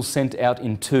apostles sent out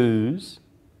in twos,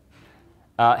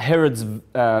 Herod's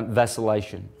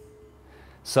vacillation.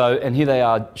 So, and here they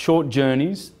are, short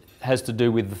journeys, has to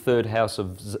do with the third house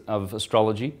of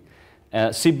astrology.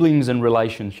 Siblings and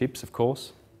relationships, of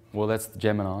course. Well, that's the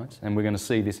Geminis, and we're going to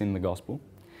see this in the Gospel.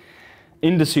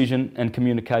 Indecision and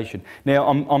communication. Now,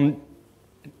 I'm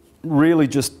really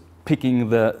just picking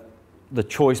the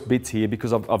choice bits here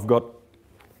because I've got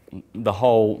the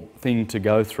whole thing to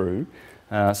go through.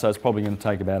 So it's probably going to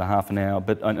take about a half an hour,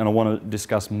 and I want to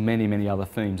discuss many, many other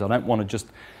themes. I don't want to just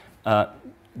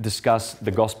discuss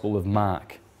the Gospel of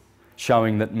Mark,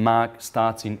 showing that Mark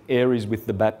starts in Aries with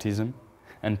the baptism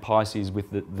and Pisces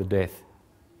with the death.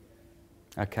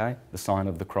 Okay, the sign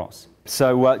of the cross.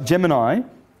 So Gemini,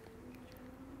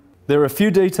 there are a few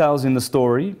details in the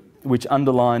story which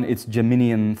underline its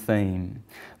Geminian theme.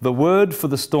 The word for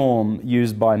the storm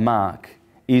used by Mark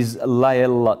is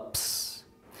Laelaps,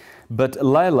 but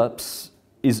Laelaps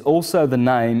is also the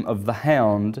name of the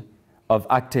hound of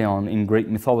Actaeon in Greek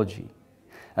mythology,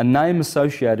 a name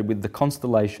associated with the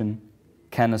constellation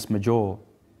Canis Major,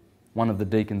 one of the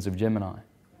deacons of Gemini.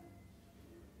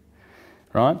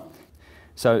 Right?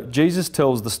 So Jesus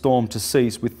tells the storm to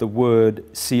cease with the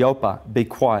word Siopa, be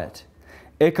quiet,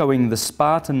 echoing the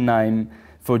Spartan name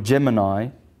for Gemini,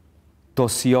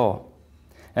 Tosio,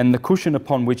 and the cushion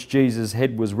upon which Jesus'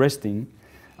 head was resting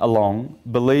along,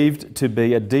 believed to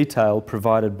be a detail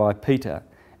provided by Peter,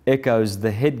 echoes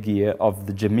the headgear of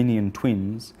the Geminian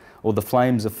twins, or the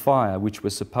flames of fire which were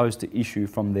supposed to issue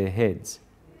from their heads.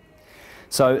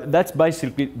 So that's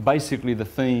basically the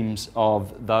themes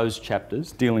of those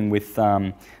chapters, dealing with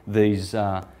these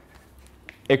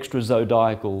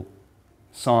extra-zodiacal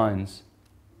signs.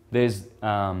 There's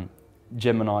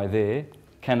Gemini there,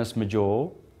 Canis Major,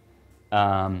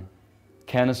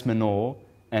 Canis Minor,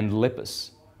 and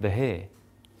Lepus, the hare,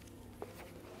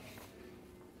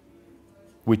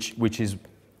 which is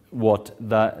what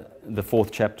the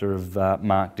 4th chapter of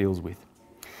Mark deals with.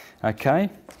 Okay.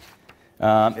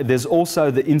 There's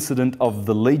also the incident of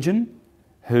the legion,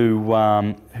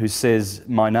 who says,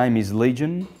 "My name is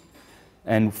Legion,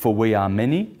 and for we are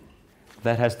many."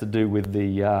 That has to do with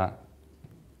the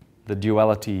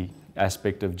duality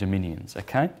aspect of Geminians.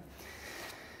 Okay.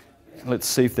 Let's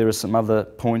see if there are some other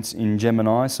points in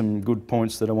Gemini, some good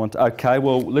points that I want to... Okay,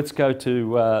 well, let's go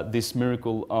to this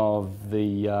miracle of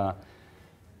the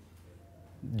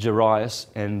Jairus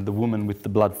and the woman with the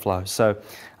blood flow. So,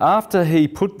 after he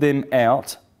put them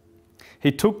out,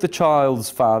 he took the child's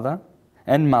father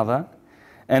and mother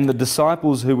and the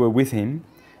disciples who were with him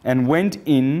and went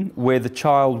in where the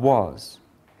child was.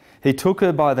 He took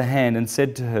her by the hand and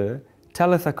said to her,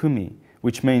 "Talitha cumi,"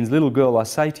 which means, "Little girl, I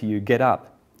say to you, get up."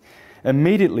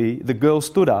 Immediately the girl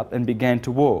stood up and began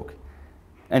to walk,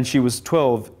 and she was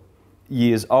 12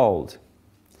 years old.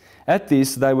 At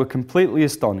this they were completely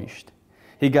astonished.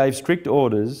 He gave strict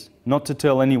orders not to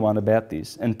tell anyone about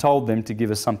this and told them to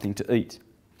give us something to eat.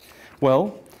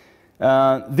 Well,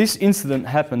 this incident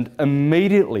happened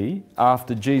immediately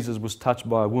after Jesus was touched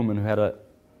by a woman who had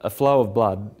a flow of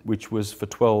blood which was for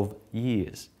 12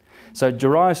 years. So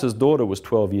Jairus' daughter was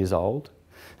 12 years old,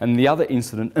 and the other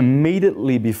incident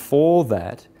immediately before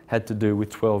that had to do with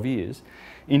 12 years,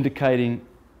 indicating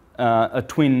a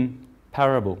twin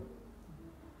parable.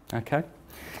 Okay?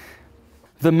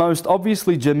 The most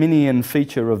obviously Geminian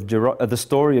feature of the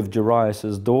story of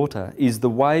Jairus' daughter is the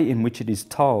way in which it is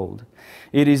told.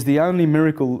 It is the only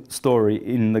miracle story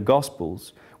in the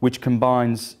Gospels which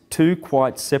combines two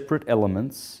quite separate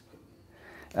elements.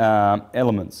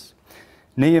 Neiman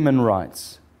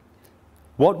writes,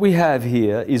 "What we have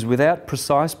here is without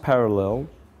precise parallel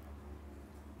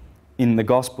in the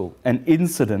Gospel, an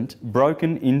incident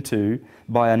broken into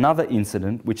by another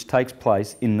incident which takes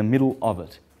place in the middle of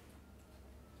it."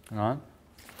 Right.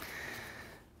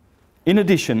 In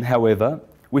addition, however,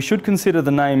 we should consider the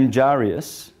name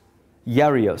Jarius,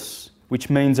 which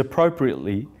means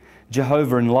appropriately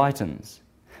Jehovah enlightens,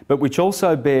 but which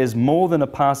also bears more than a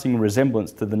passing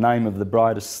resemblance to the name of the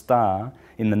brightest star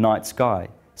in the night sky,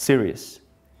 Sirius.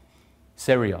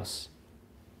 Sirius.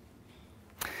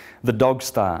 The dog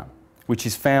star, which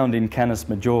is found in Canis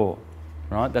Major,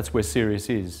 right? That's where Sirius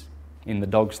is, in the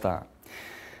dog star.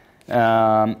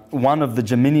 One of the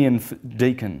Geminian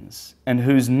deacons, and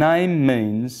whose name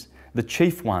means the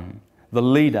chief one, the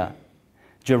leader.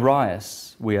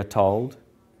 Jairus, we are told,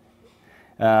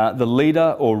 the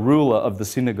leader or ruler of the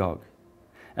synagogue.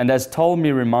 And as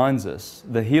Ptolemy reminds us,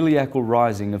 the heliacal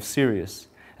rising of Sirius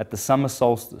at the summer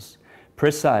solstice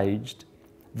presaged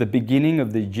the beginning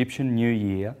of the Egyptian New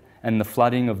Year and the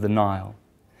flooding of the Nile,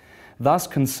 thus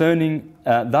connecting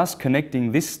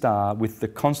this star with the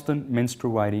constantly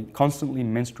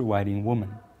menstruating woman.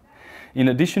 In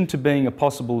addition to being a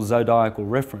possible zodiacal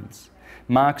reference,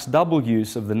 Mark's double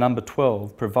use of the number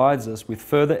 12 provides us with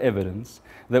further evidence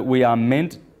that we are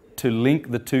meant to link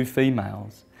the two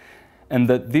females, and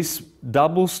that this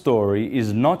double story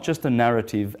is not just a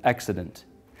narrative accident.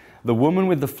 The woman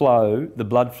with the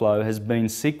blood flow, has been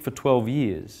sick for 12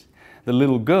 years. The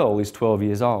little girl is 12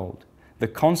 years old. The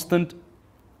contrast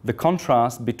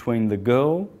between the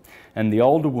girl and the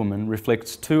older woman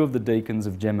reflects two of the deacons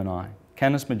of Gemini,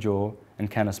 Canis Major and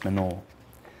Canis Minor.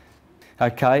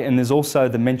 Okay, and there's also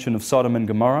the mention of Sodom and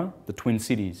Gomorrah, the twin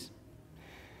cities,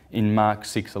 in Mark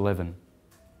 6:11.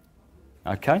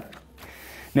 Okay?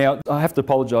 Now, I have to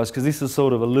apologise because this is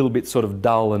sort of a little bit sort of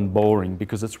dull and boring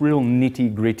because it's real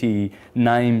nitty-gritty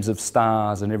names of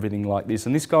stars and everything like this.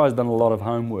 And this guy's done a lot of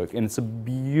homework, and it's a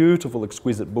beautiful,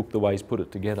 exquisite book the way he's put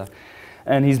it together.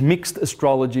 And he's mixed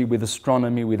astrology with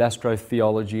astronomy, with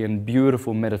astrotheology, and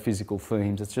beautiful metaphysical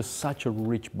themes. It's just such a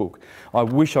rich book. I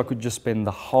wish I could just spend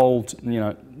the whole,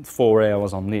 4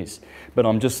 hours on this, but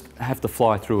I have to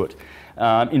fly through it.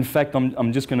 In fact,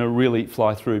 I'm just going to really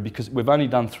fly through because we've only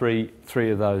done three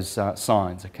of those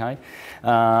signs, okay?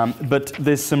 But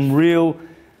there's some real,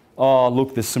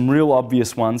 there's some real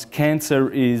obvious ones. Cancer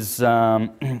is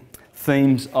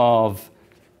themes of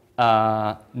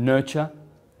nurture,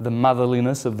 the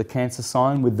motherliness of the Cancer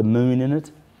sign with the moon in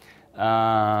it,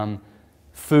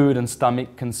 food and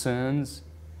stomach concerns,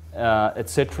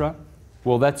 etc.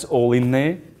 Well, that's all in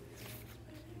there.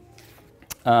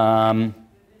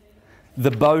 The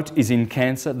boat is in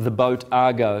Cancer, the boat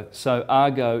Argo. So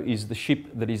Argo is the ship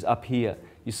that is up here,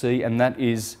 you see, and that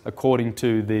is, according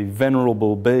to the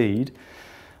Venerable Bede,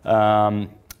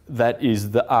 that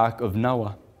is the Ark of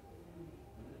Noah.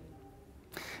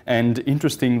 And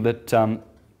interesting that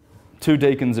two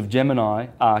deacons of Gemini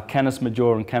are Canis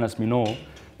Major and Canis Minor.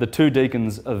 The two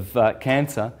deacons of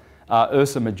Cancer are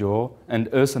Ursa Major and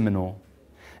Ursa Minor.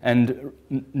 And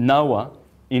Noah,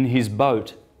 in his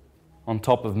boat on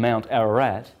top of Mount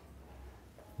Ararat,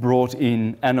 brought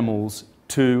in animals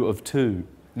 2 of 2.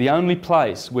 The only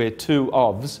place where 2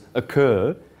 ofs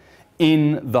occur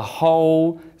in the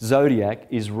whole zodiac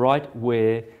is right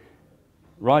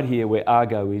here where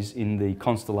Argo is in the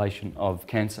constellation of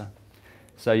Cancer.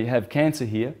 So you have Cancer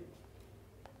here,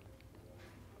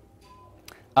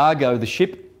 Argo the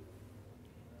ship,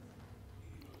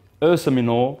 Ursa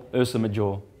Minor, Ursa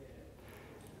Major.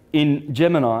 In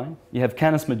Gemini, you have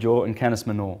Canis Major and Canis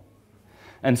Minor,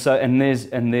 and there's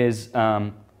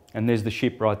the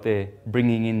ship right there,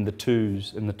 bringing in the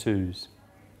 2s and the 2s.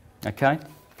 Okay.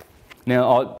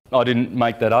 Now I didn't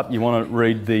make that up. You want to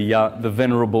read the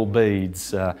Venerable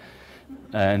Bedes,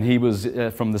 and he was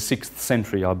from the 6th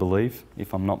century, I believe,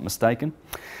 if I'm not mistaken.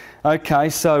 Okay,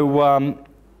 so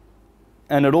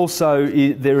and it also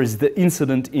there is the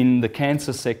incident in the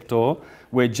Cancer sector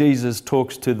where Jesus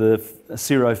talks to the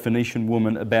Syro-Phoenician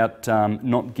woman about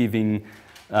not giving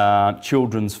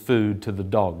children's food to the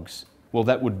dogs. Well,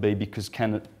 that would be because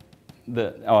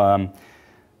the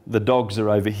dogs are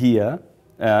over here.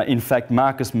 In fact,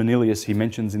 Marcus Manilius, he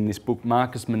mentions in this book,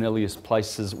 Marcus Manilius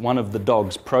places one of the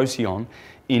dogs, Procyon,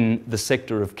 in the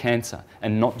sector of Cancer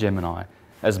and not Gemini,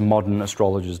 as modern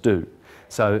astrologers do.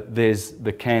 So there's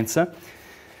the Cancer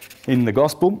in the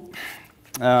Gospel.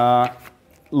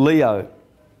 Leo.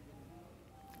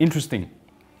 Interesting.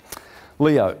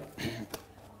 Leo.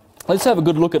 Let's have a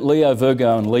good look at Leo,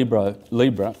 Virgo and Libra.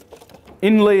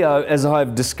 In Leo, as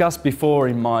I've discussed before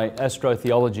in my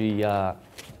astrotheology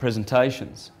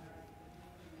presentations,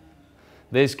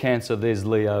 there's Cancer, there's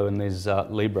Leo and there's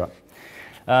Libra.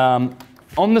 On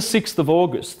the 6th of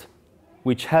August,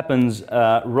 which happens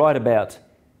right about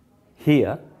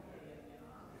here,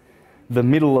 the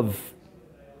middle of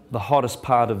the hottest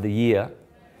part of the year,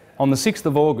 on the 6th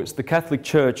of August, the Catholic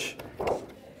Church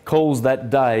calls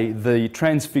that day the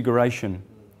Transfiguration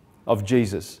of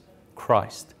Jesus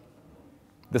Christ.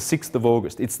 The 6th of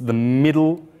August. It's the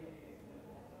middle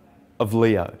of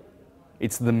Leo.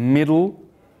 It's the middle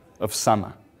of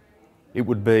summer. it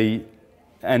would be,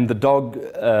 and the dog,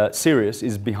 Sirius,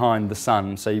 is behind the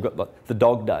sun, so you've got the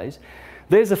dog days.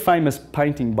 There's a famous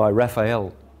painting by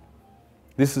Raphael.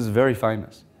 This is very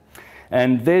famous.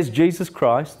 And there's Jesus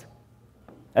Christ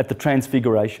at the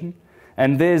Transfiguration,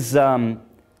 and there's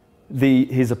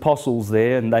his apostles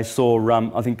there, and they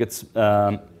saw, I think it's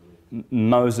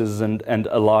Moses and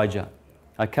Elijah.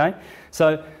 Okay?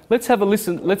 So let's have a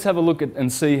listen, let's have a look at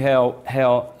and see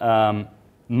how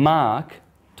Mark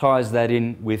ties that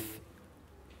in with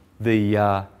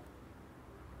the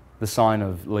sign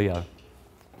of Leo.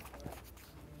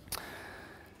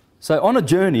 So on a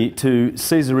journey to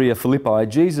Caesarea Philippi,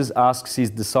 Jesus asks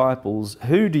his disciples,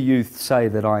 "Who do you say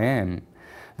that I am?"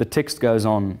 The text goes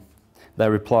on. They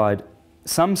replied,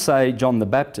 "Some say John the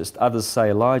Baptist, others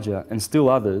say Elijah, and still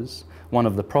others, one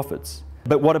of the prophets.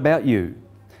 But what about you?"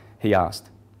 he asked.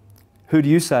 "Who do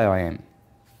you say I am?"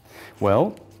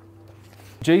 Well,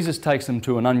 Jesus takes them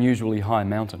to an unusually high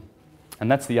mountain,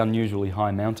 and that's the unusually high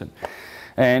mountain.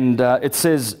 And it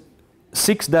says,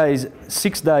 6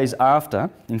 days after,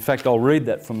 in fact, I'll read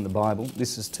that from the Bible.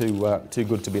 This is too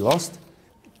good to be lost.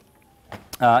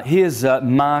 Here's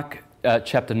Mark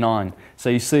chapter 9. So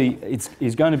you see,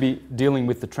 he's going to be dealing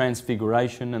with the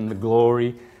transfiguration and the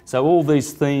glory. So all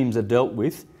these themes are dealt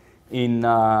with in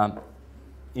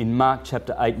Mark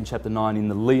chapter 8 and chapter 9 in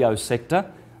the Leo sector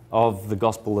of the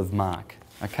Gospel of Mark.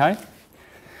 Okay?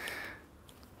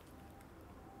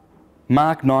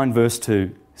 Mark 9 verse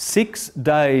 2. 6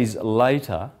 days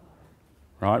later,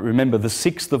 right, remember the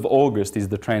 6th of August is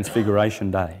the Transfiguration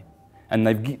Day, and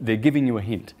they're giving you a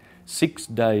hint. 6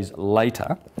 days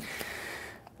later,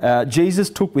 Jesus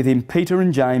took with him Peter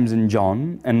and James and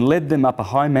John and led them up a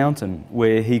high mountain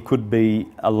where they could be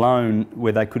alone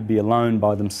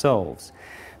by themselves.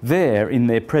 There, in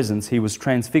their presence, he was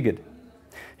transfigured.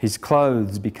 His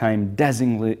clothes became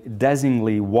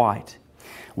dazzlingly white,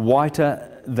 whiter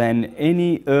than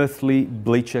any earthly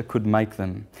bleacher could make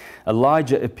them.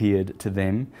 Elijah appeared to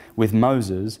them with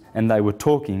Moses, and they were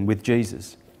talking with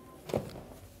Jesus.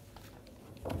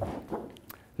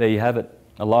 There you have it.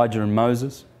 Elijah and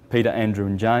Moses, Peter, Andrew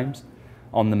and James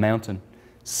on the mountain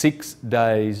 6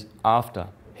 days after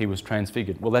he was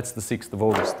transfigured. Well, that's the 6th of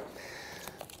August.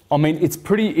 I mean,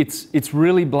 it's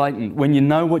really blatant. When you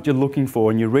know what you're looking for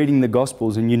and you're reading the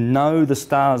Gospels and you know the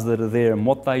stars that are there and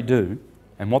what they do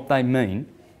and what they mean,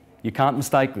 you can't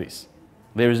mistake this.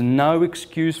 There is no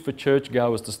excuse for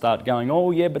churchgoers to start going, "Oh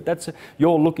yeah, but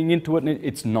you're looking into it," and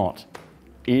it's not.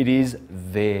 It is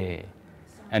there.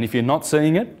 And if you're not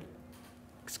seeing it,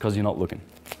 it's because you're not looking.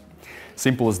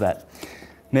 Simple as that.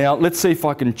 Now, let's see if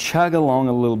I can chug along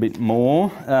a little bit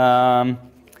more.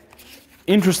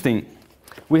 Interesting.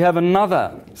 We have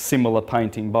another similar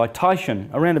painting by Titian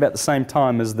around about the same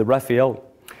time as the Raphael.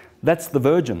 That's the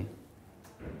Virgin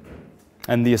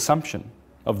and the Assumption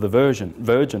of the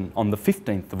Virgin on the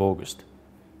 15th of August,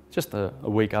 just a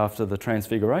week after the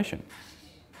Transfiguration.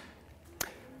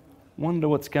 Wonder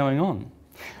what's going on.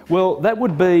 Well, that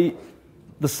would be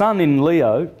the sun in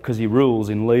Leo, because he rules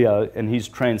in Leo and he's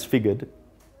transfigured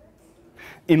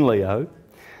in Leo.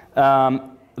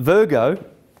 Virgo,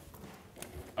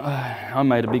 I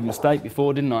made a big mistake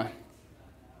before, didn't I?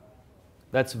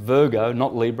 That's Virgo,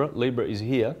 not Libra. Libra is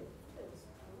here.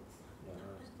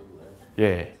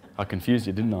 Yeah, I confused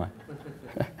you, didn't I?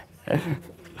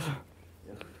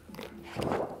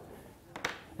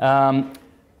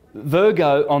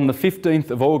 Virgo on the 15th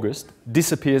of August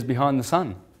disappears behind the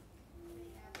sun.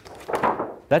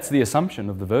 That's the Assumption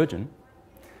of the Virgin.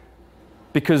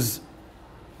 Because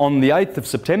on the 8th of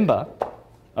September,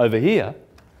 over here,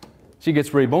 she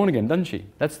gets reborn again, doesn't she?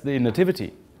 That's the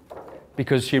Nativity,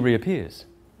 because she reappears.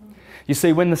 You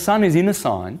see, when the sun is in a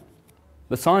sign,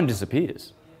 the sign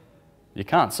disappears. You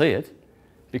can't see it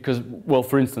because, well,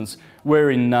 for instance,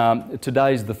 we're in,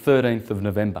 today's the 13th of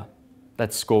November.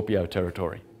 That's Scorpio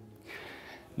territory.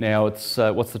 Now, it's,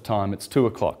 what's the time? It's 2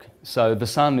 o'clock. So the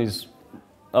sun is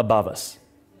above us.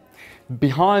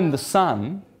 Behind the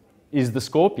sun is the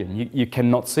scorpion. You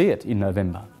cannot see it in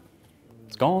November.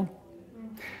 It's gone.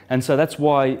 And so that's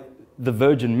why the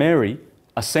Virgin Mary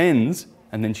ascends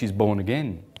and then she's born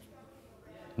again.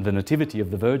 The Nativity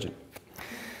of the Virgin.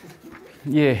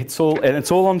 Yeah, it's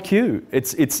all on cue.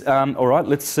 All right,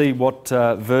 let's see what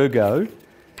Virgo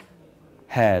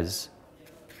has.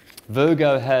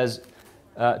 Virgo has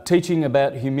teaching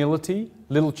about humility,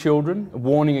 little children, a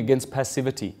warning against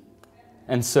passivity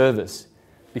and service,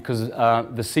 because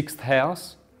the 6th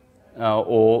house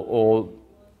or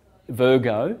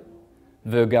Virgo,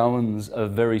 Virgoans are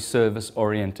very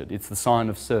service-oriented. It's the sign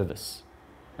of service.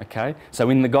 Okay? So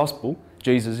in the Gospel,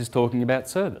 Jesus is talking about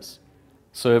service.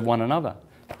 Serve one another.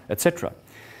 etc.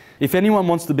 If anyone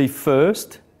wants to be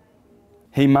first,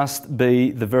 he must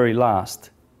be the very last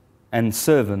and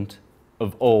servant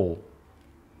of all.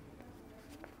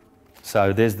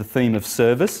 So there's the theme of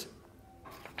service.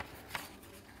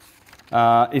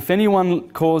 If anyone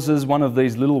causes one of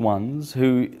these little ones,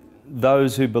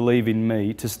 those who believe in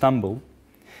me, to stumble,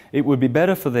 it would be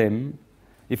better for them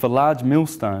if a large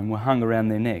millstone were hung around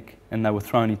their neck and they were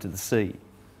thrown into the sea.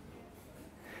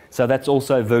 So that's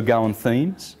also Virgoan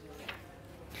themes.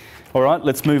 All right,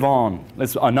 let's move on.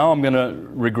 I know I'm going to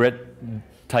regret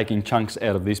taking chunks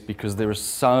out of this because there are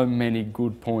so many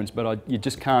good points, but you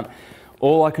just can't.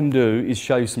 All I can do is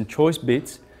show you some choice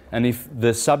bits, and if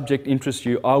the subject interests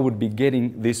you, I would be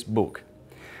getting this book.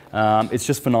 It's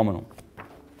just phenomenal.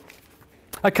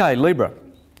 Okay, Libra.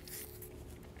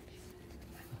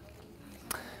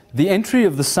 The entry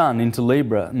of the Sun into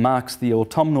Libra marks the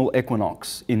autumnal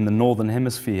equinox in the Northern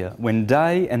Hemisphere, when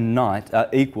day and night are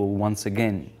equal once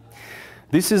again.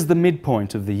 This is the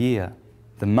midpoint of the year,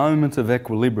 the moment of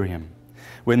equilibrium,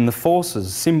 when the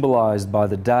forces symbolised by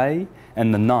the day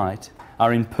and the night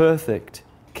are in perfect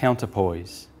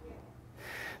counterpoise.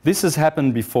 This has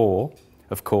happened before,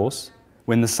 of course,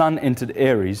 when the Sun entered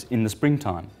Aries in the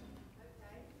springtime.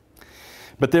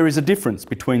 But there is a difference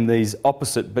between these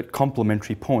opposite but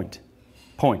complementary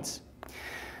points.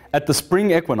 At the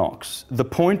spring equinox, the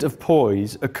point of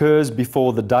poise occurs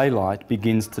before the daylight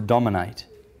begins to dominate.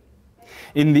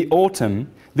 In the autumn,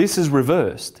 this is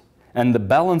reversed, and the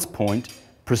balance point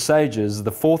presages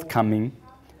the forthcoming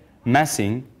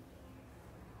massing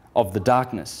of the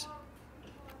darkness.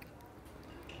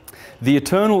 The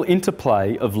eternal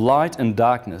interplay of light and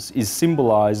darkness is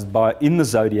symbolised in the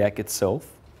zodiac itself,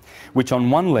 which on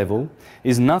one level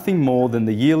is nothing more than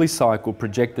the yearly cycle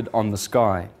projected on the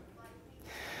sky.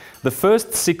 The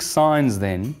first 6 signs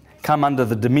then come under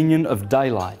the dominion of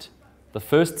daylight. The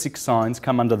first 6 signs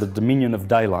come under the dominion of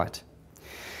daylight.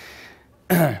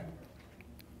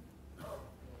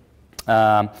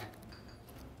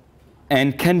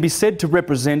 And can be said to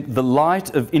represent the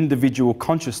light of individual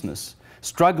consciousness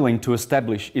struggling to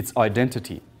establish its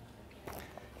identity.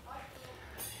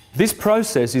 This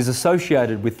process is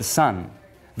associated with the Sun,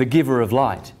 the giver of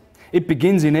light. It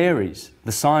begins in Aries,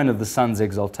 the sign of the Sun's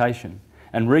exaltation,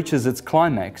 and reaches its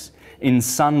climax in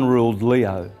Sun-ruled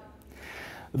Leo.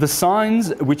 The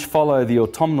signs which follow the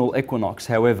autumnal equinox,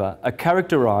 however, are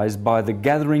characterised by the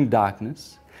gathering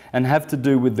darkness and have to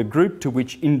do with the group to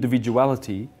which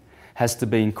individuality has to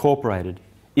be incorporated,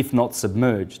 if not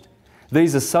submerged.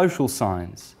 These are social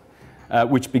signs,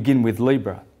 which begin with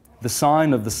Libra, the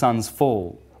sign of the Sun's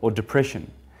fall or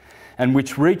depression, and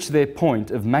which reach their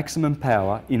point of maximum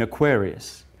power in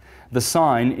Aquarius, the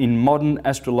sign in modern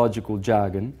astrological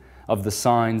jargon of the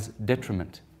Sun's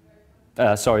detriment.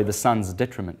 The Sun's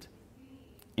detriment.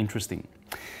 Interesting.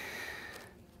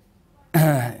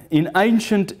 In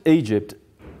ancient Egypt,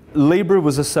 Libra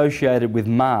was associated with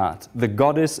Ma'at, the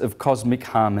goddess of cosmic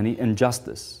harmony and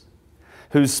justice,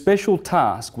 whose special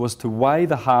task was to weigh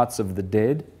the hearts of the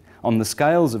dead on the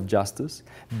scales of justice,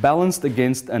 balanced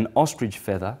against an ostrich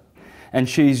feather, and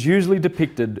she is usually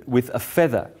depicted with a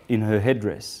feather in her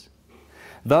headdress.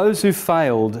 Those who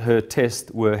failed her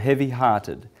test were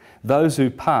heavy-hearted, those who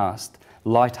passed,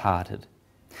 light-hearted.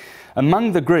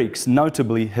 Among the Greeks,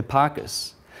 notably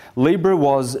Hipparchus, Libra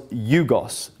was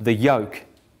eugos, the yoke,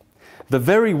 the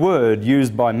very word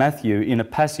used by Matthew in a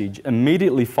passage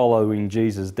immediately following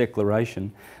Jesus'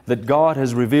 declaration that God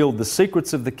has revealed the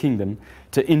secrets of the kingdom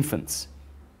to infants.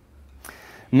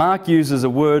 Mark uses a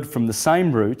word from the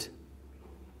same root,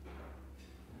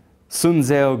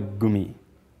 sunzeogumi.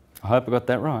 I hope I got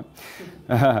that right.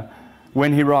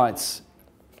 When he writes,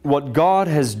 "What God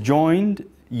has joined,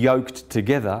 yoked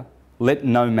together, let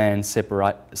no man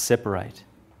separate."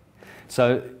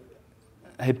 So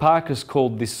Hipparchus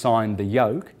called this sign the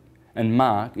yoke, and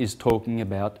Mark is talking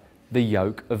about the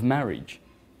yoke of marriage,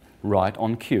 right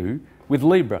on cue with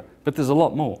Libra. But there's a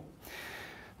lot more.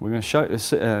 We're going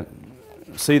to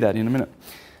see that in a minute.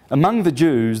 Among the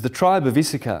Jews, the tribe of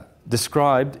Issachar,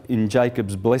 described in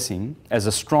Jacob's blessing as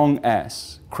a strong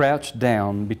ass crouched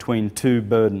down between 2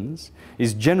 burdens,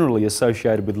 is generally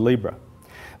associated with Libra.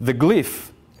 The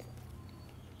glyph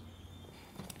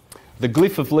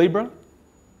of Libra,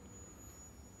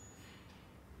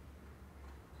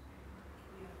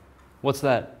 what's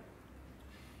that?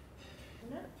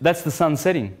 That's the sun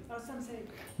setting. Oh, sun setting.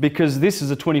 Because this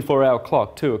is a 24-hour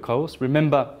clock too, of course.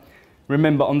 Remember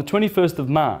on the 21st of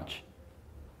March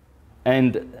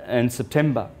and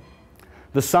September,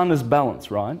 the sun is balanced,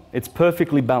 right? It's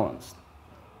perfectly balanced.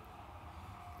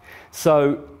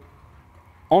 So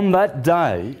On that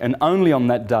day, and only on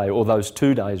that day, or those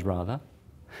 2 days rather,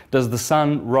 does the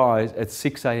sun rise at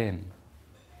 6 a.m.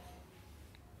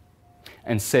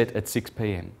 and set at 6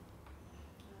 p.m.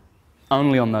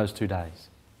 Only on those 2 days.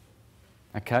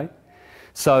 Okay?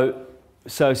 So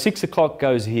 6 o'clock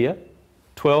goes here,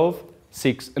 12,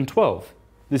 6 and 12.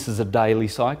 This is a daily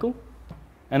cycle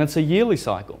and it's a yearly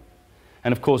cycle.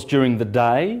 And of course during the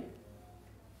day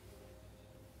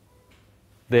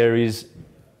there is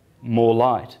more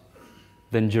light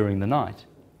than during the night,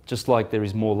 just like there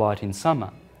is more light in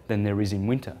summer than there is in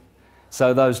winter.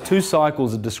 So those 2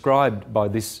 cycles are described by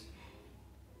this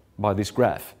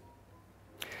graph.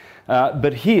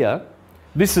 But here,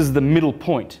 this is the middle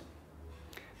point.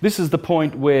 This is the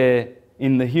point where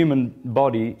in the human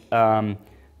body,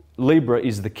 Libra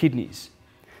is the kidneys.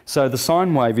 So the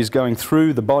sine wave is going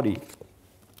through the body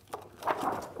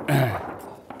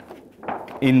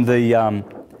in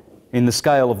the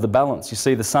scale of the balance. You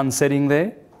see the sun setting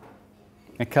there?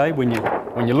 Okay, when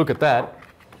you look at that,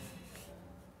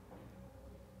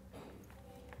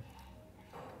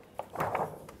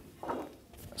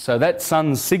 so that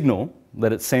sun's signal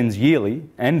that it sends yearly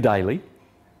and daily,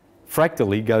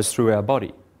 fractally goes through our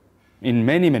body in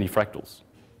many, many fractals.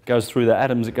 It goes through the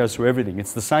atoms, it goes through everything.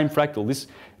 It's the same fractal.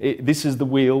 This is the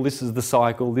wheel, this is the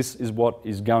cycle, this is what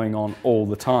is going on all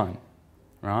the time,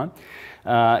 right?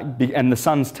 And the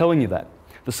sun's telling you that.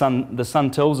 The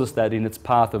sun tells us that in its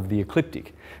path of the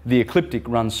ecliptic. The ecliptic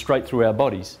runs straight through our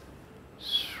bodies.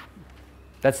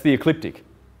 That's the ecliptic.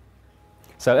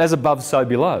 So as above, so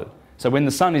below. So when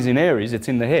the sun is in Aries, it's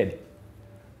in the head.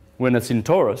 When it's in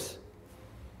Taurus,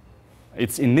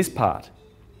 it's in this part.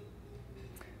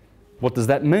 What does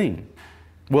that mean?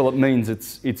 Well, it means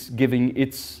it's giving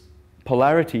its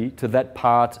polarity to that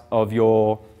part of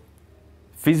your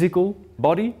physical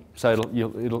body. So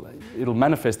it'll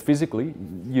manifest physically.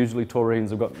 Usually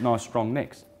Taurians have got nice strong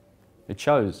necks. It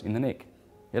shows in the neck.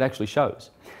 It actually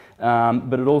shows.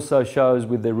 But it also shows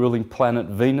with their ruling planet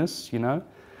Venus, you know.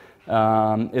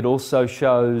 It also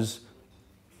shows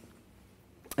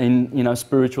in, you know,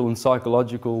 spiritual and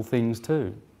psychological things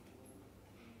too.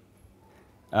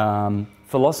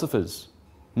 Philosophers,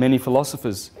 many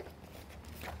philosophers,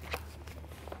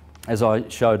 as I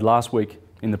showed last week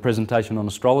in the presentation on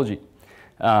astrology,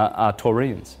 are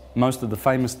Taurians. Most of the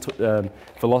famous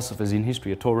philosophers in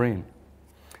history are Taurian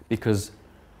because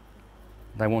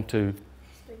they want to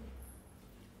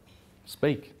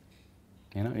speak.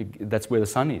 You know, that's where the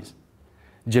sun is.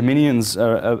 Geminians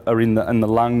are in the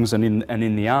lungs and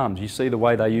in the arms. You see the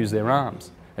way they use their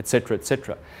arms, etc.,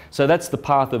 etc. So that's the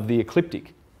path of the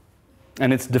ecliptic,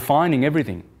 and it's defining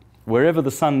everything. Wherever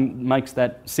the sun makes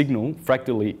that signal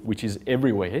fractally, which is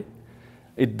everywhere,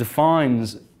 it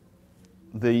defines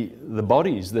the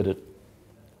bodies that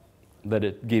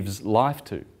it gives life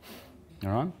to.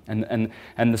 All right,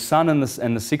 and the sun and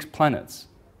the 6 planets,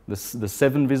 the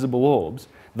 7 visible orbs,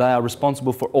 they are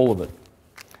responsible for all of it.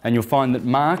 And you'll find that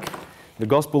Mark, the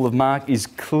Gospel of Mark, is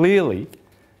clearly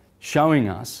showing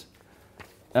us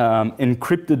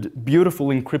beautiful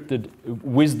encrypted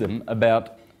wisdom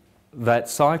about that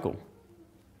cycle.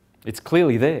 It's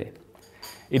clearly there.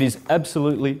 It is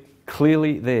absolutely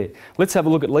clearly there. Let's have a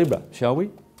look at Libra, shall we?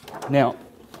 Now,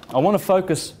 I want to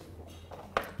focus.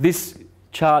 This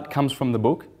chart comes from the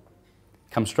book,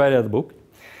 comes straight out of the book,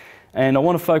 and I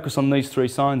want to focus on these 3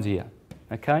 signs here.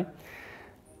 Okay?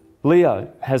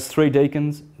 Leo has 3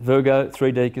 deacons, Virgo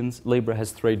 3 deacons, Libra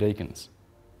has 3 deacons.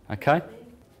 Okay?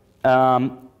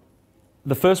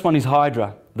 The first one is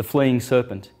Hydra, the fleeing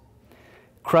serpent.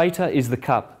 Crater is the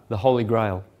cup, the Holy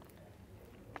Grail,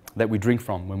 that we drink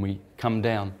from when we come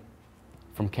down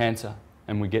from cancer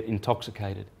and we get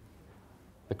intoxicated.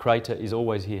 The crater is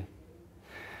always here.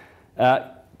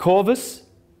 Corvus,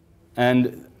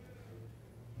 and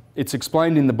it's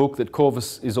explained in the book that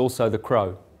Corvus is also the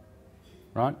crow,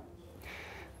 right?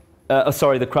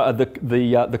 Sorry, the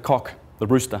cock, the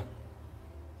rooster.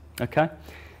 Okay.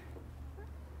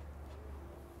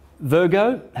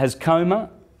 Virgo has Coma,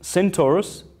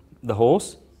 Centaurus, the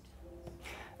horse,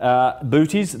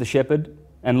 Bootes, the shepherd,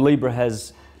 and Libra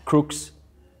has Crux,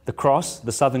 the cross,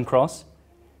 the southern cross,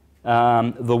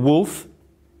 the wolf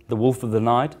of the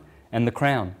night, and the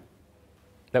crown.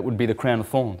 That would be the crown of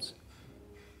thorns.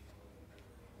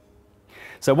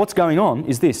 So what's going on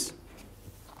is this.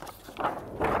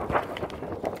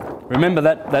 Remember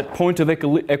that point of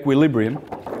equilibrium.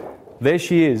 There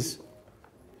she is,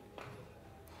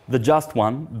 the just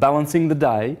one, balancing the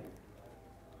day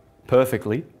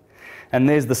perfectly. And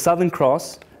there's the southern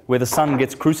cross where the sun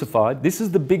gets crucified. This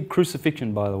is the big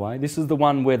crucifixion, by the way. This is the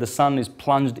one where the sun is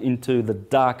plunged into the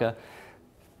darker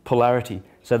polarity.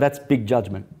 So that's big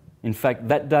judgment. In fact,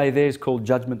 that day there is called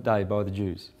Judgment Day by the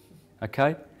Jews.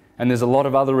 Okay? And there's a lot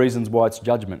of other reasons why it's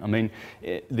judgment. I mean,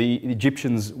 the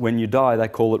Egyptians, when you die, they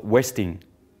call it westing,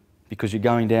 because you're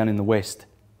going down in the west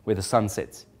where the sun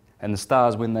sets. And the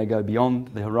stars, when they go beyond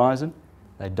the horizon,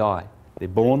 they die. They're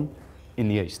born in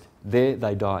the east. There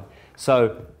they die.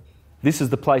 So this is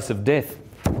the place of death.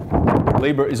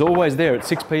 Libra is always there at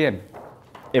 6 p.m.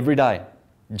 every day,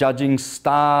 judging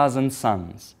stars and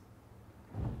suns.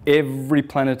 Every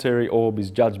planetary orb is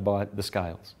judged by the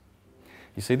scales.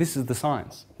 You see, this is the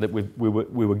science that we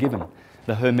were given,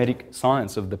 the Hermetic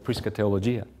science of the Prisca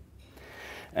Theologia.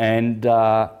 And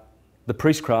the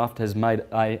priestcraft has made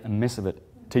a mess of it,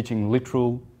 teaching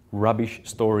literal rubbish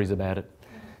stories about it.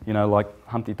 You know, like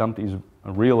Humpty Dumpty is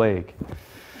a real egg.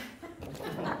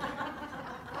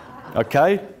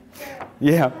 Okay?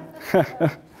 Yeah.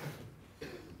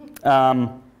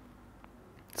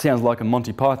 Sounds like a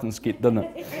Monty Python skit, doesn't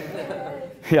it?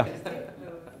 Yeah.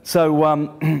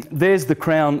 So there's the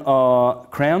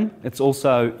crown. It's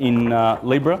also in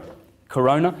Libra,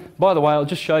 Corona. By the way, I'll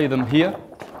just show you them here.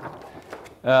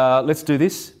 Let's do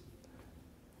this.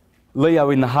 Leo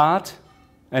in the heart,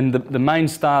 and the main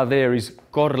star there is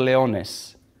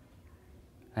Corleones.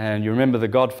 And you remember the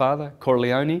Godfather,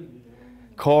 Corleone?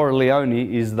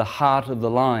 Corleone is the heart of the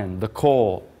lion, the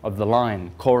core of the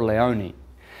lion, Corleone.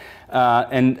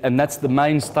 And that's the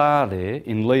main star there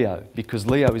in Leo, because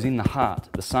Leo is in the heart.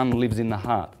 The sun lives in the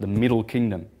heart, the middle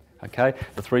kingdom. Okay?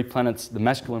 The three planets, the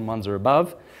masculine ones are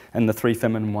above, and the three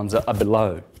feminine ones are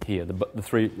below here, the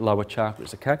three lower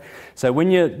chakras. Okay? So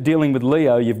when you're dealing with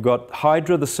Leo, you've got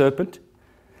Hydra, the serpent,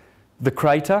 the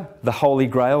crater, the Holy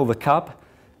Grail, the cup,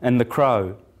 and the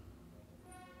crow.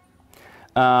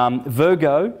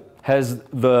 Virgo has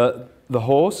the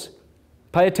horse.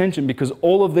 Pay attention, because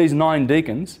all of these 9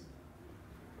 deacons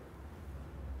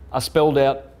are spelled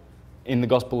out in the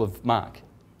Gospel of Mark,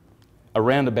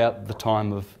 around about the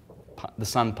time of the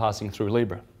sun passing through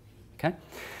Libra. Okay?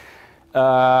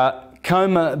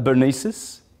 Coma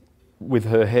Bernices, with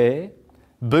her hair.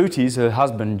 Bootes, her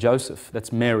husband, Joseph.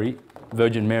 That's Mary,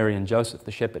 Virgin Mary, and Joseph,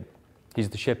 the shepherd. He's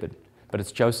the shepherd, but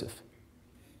it's Joseph.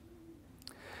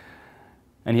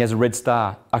 And he has a red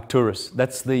star, Arcturus.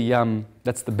 That's the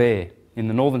bear. In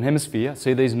the northern hemisphere,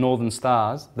 see these northern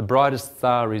stars? The brightest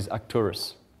star is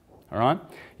Arcturus. All right?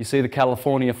 You see the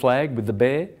California flag with the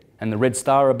bear and the red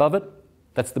star above it?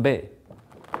 That's the bear.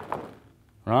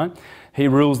 Right? He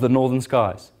rules the northern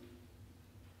skies.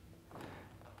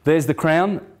 There's the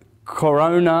crown,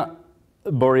 Corona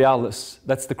Borealis.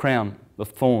 That's the crown of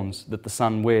thorns that the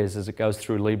sun wears as it goes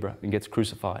through Libra and gets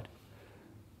crucified.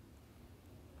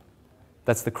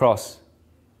 That's the cross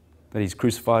that he's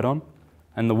crucified on.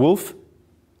 And the wolf,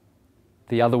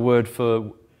 the other word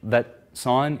for that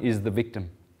sign is the victim.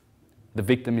 The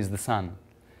victim is the sun.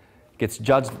 Gets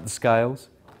judged at the scales,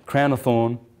 crown of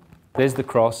thorn, there's the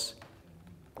cross.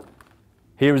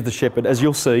 Here is the shepherd. As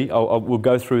you'll see, we'll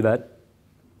go through that,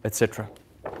 etc.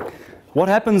 What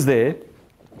happens there,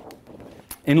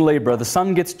 in Libra, the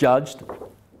sun gets judged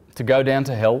to go down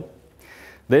to hell.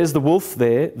 There's the wolf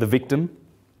there, the victim,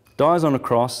 dies on a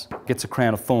cross, gets a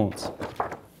crown of thorns.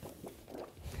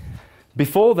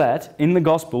 Before that, in the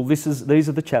Gospel, these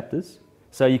are the chapters.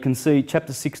 So you can see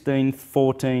chapter 16,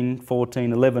 14,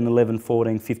 14, 11, 11,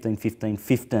 14, 15, 15,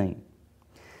 15.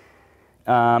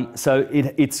 So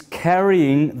it's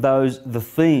carrying the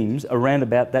themes around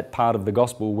about that part of the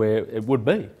Gospel where it would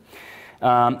be.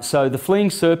 So the fleeing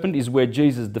serpent is where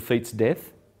Jesus defeats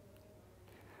death.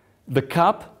 The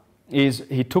cup is,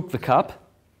 he took the cup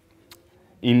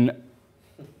in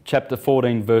chapter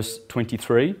 14, verse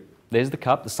 23. There's the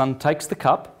cup. The sun takes the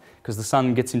cup because the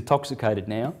sun gets intoxicated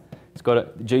now.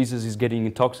 Jesus is getting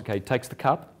intoxicated. He takes the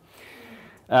cup.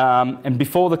 And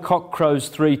before the cock crows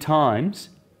 3 times,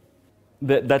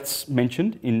 that's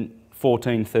mentioned in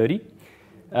 14:30.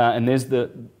 And there's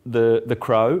the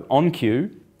crow on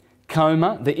cue.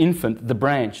 Coma, the infant, the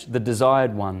branch, the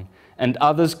desired one. And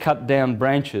others cut down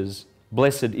branches.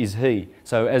 Blessed is he.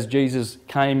 So as Jesus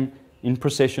came in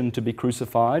procession to be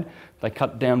crucified, they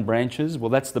cut down branches. Well,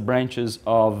 that's the branches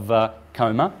of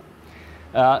Coma.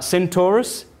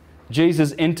 Centaurus,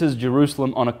 Jesus enters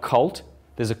Jerusalem on a colt.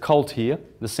 There's a colt here.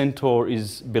 The centaur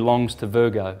belongs to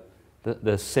Virgo.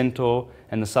 The centaur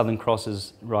and the Southern Cross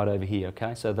is right over here,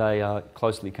 okay? So they are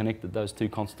closely connected, those 2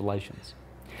 constellations.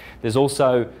 There's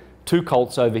also 2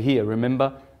 colts over here,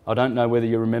 remember? I don't know whether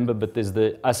you remember, but there's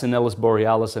the Asinellus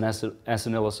Borealis and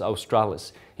Asinellus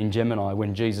Australis in Gemini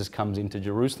when Jesus comes into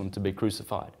Jerusalem to be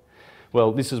crucified.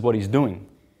 Well, this is what he's doing.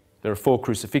 There are 4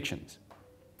 crucifixions.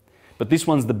 But this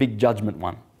one's the big judgment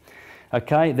one.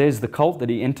 Okay, there's the colt that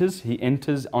he enters. He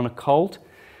enters on a colt.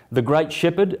 The great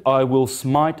shepherd, I will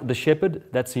smite the shepherd.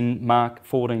 That's in Mark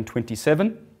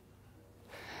 14:27.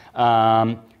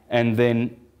 And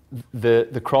then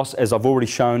the cross, as I've already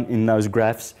shown in those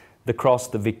graphs, the cross,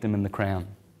 the victim and the crown.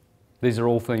 These are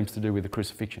all themes to do with the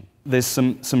crucifixion. There's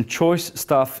some choice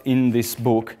stuff in this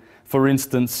book. For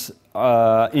instance,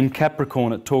 in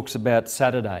Capricorn it talks about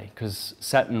Saturday, because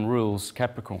Saturn rules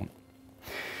Capricorn.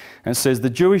 And it says, the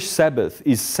Jewish Sabbath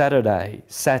is Saturday,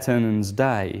 Saturn's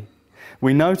day.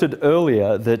 We noted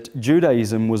earlier that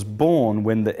Judaism was born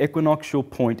when the equinoctial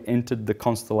point entered the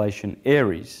constellation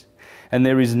Aries. And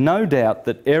there is no doubt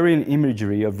that Aryan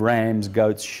imagery of rams,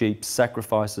 goats, sheep,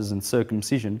 sacrifices and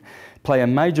circumcision play a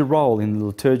major role in the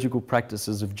liturgical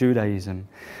practices of Judaism.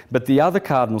 But the other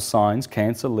cardinal signs,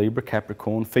 Cancer, Libra,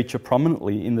 Capricorn, feature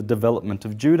prominently in the development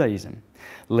of Judaism.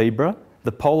 Libra,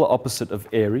 the polar opposite of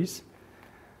Aries,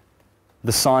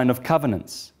 the sign of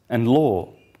covenants and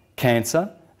law.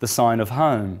 Cancer, the sign of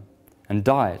home and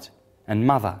diet and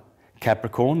mother.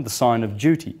 Capricorn, the sign of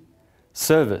duty,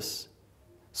 service,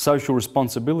 social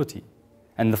responsibility,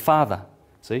 and the father.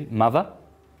 See, mother,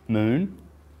 moon,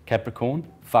 Capricorn,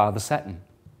 father, Saturn.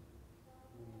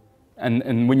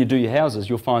 And when you do your houses,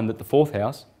 you'll find that the 4th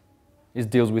house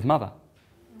deals with mother,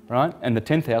 right? And the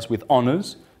 10th house with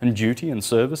honours and duty and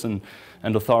service and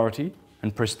authority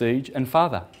and prestige and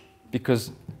father,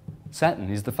 because Saturn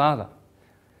is the father.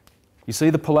 You see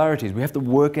the polarities. We have to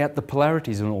work out the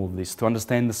polarities in all of this to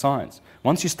understand the science.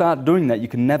 Once you start doing that, you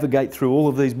can navigate through all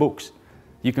of these books.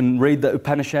 You can read the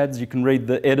Upanishads, you can read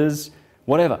the Eddas,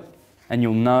 whatever, and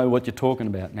you'll know what you're talking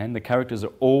about, man. The characters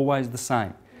are always the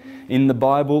same. In the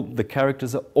Bible, the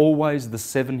characters are always the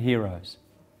 7 heroes.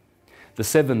 The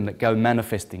 7 that go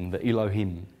manifesting, the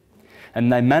Elohim.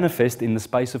 And they manifest in the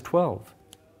space of 12.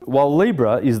 While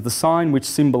Libra is the sign which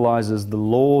symbolises the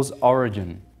law's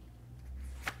origin.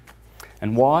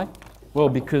 And why? Well,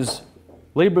 because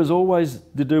Libra is always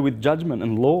to do with judgment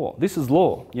and law. This is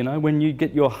law, you know, when you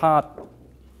get your heart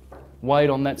weighed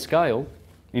on that scale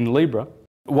in Libra.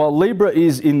 While Libra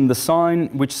is in the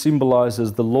sign which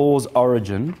symbolises the law's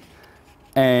origin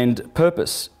and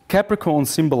purpose, Capricorn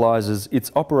symbolises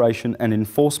its operation and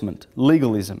enforcement,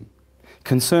 legalism.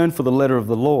 Concern for the letter of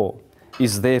the law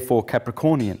is therefore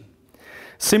Capricornian.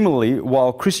 Similarly,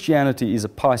 while Christianity is a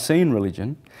Piscean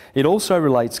religion, it also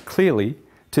relates clearly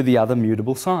to the other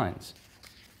mutable signs.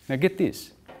 Now get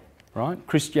this, right?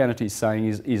 Christianity is saying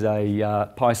is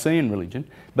a Piscean religion,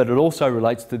 but it also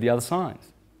relates to the other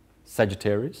signs.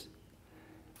 Sagittarius,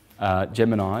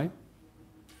 Gemini,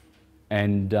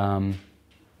 and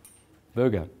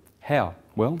Virgo. How?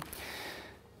 Well,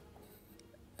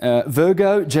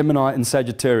 Virgo, Gemini and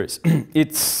Sagittarius.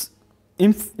 Its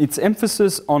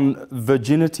emphasis on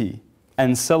virginity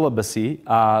and celibacy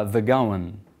are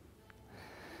Virgoan.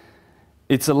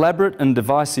 Its elaborate and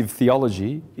divisive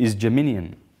theology is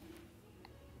Geminian,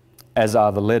 as are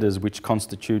the letters which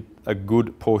constitute a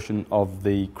good portion of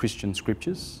the Christian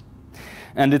scriptures.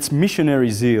 And its missionary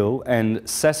zeal and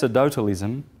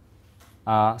sacerdotalism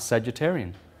are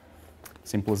Sagittarian.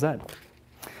 Simple as that.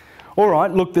 All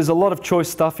right, look, there's a lot of choice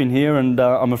stuff in here, and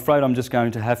I'm afraid I'm just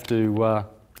going to have to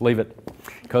leave it,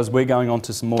 because we're going on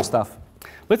to some more stuff.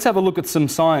 Let's have a look at some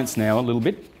science now a little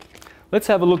bit. Let's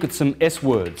have a look at some S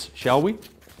words, shall we?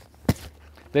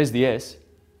 There's the S.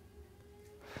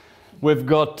 We've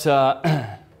got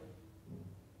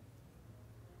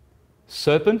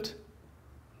serpent,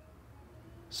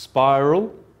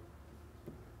 spiral,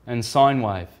 and sine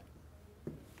wave,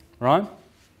 right?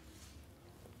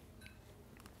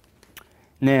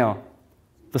 Now,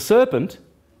 the serpent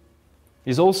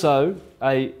is also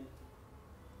a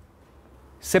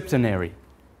septenary.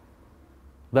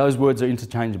 Those words are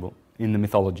interchangeable in the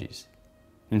mythologies.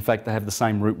 In fact, they have the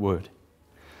same root word.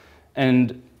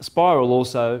 And spiral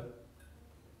also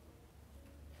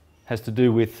has to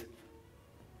do with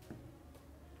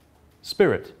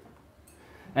spirit.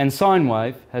 And sine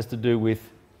wave has to do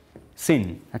with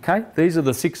sin. Okay? These are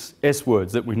the 6 S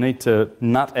words that we need to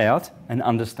nut out and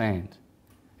understand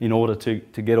in order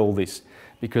to get all this.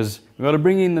 Because we've got to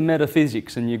bring in the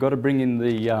metaphysics, and you've got to bring in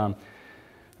the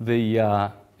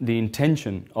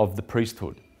intention of the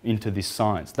priesthood into this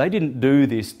science. They didn't do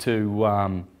this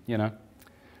to, you know,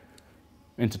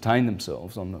 entertain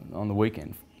themselves on the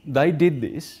weekend. They did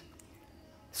this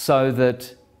so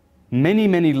that many,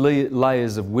 many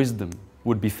layers of wisdom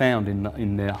would be found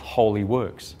in their holy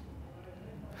works.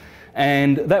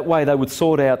 And that way they would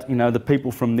sort out, you know, the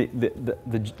people from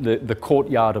the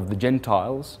courtyard of the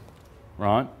Gentiles,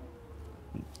 right?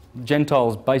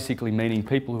 Gentiles basically meaning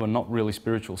people who are not really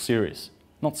spiritual, serious,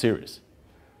 not serious.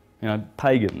 you know,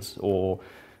 pagans, or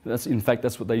in fact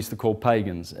that's what they used to call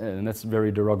pagans, and that's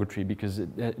very derogatory because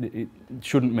it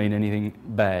shouldn't mean anything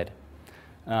bad.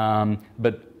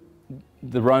 But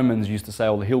the Romans used to say,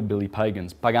 oh, the hillbilly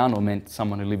pagans. Pagano meant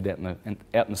someone who lived out in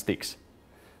the sticks,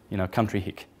 you know, country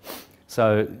hick.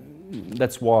 So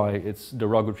that's why it's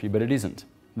derogatory, but it isn't.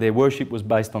 Their worship was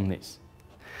based on this.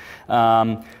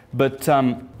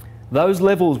 Those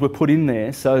levels were put in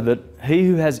there so that he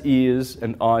who has ears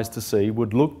and eyes to see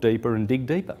would look deeper and dig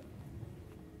deeper.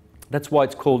 That's why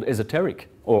it's called esoteric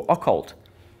or occult,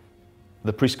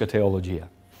 the Prisca Theologia.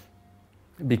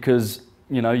 Because,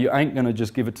 you know, you ain't going to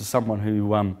just give it to someone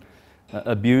who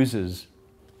abuses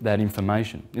that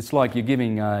information. It's like you're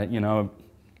giving, you know,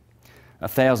 a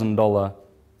 $1,000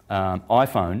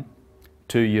 iPhone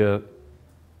to your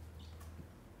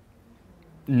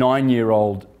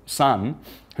 9-year-old son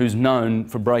who's known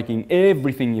for breaking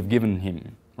everything you've given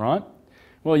him, right?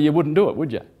 Well, you wouldn't do it,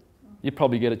 would you? You'd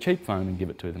probably get a cheap phone and give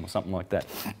it to them or something like that.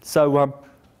 So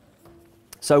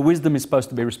wisdom is supposed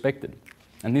to be respected,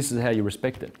 and this is how you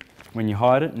respect it. When you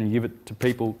hide it and you give it to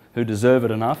people who deserve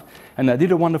it enough, and they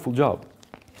did a wonderful job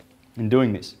in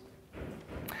doing this.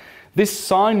 This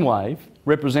sine wave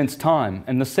represents time,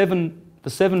 and the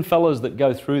seven fellows that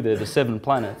go through there, the 7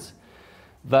 planets,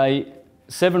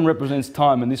 7 represents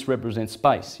time and this represents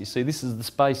space. You see, this is the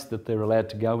space that they're allowed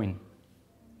to go in.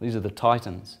 These are the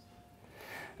Titans.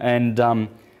 And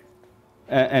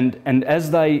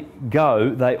as they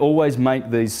go, they always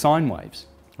make these sine waves,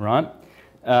 right?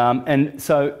 And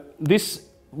so this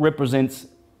represents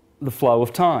the flow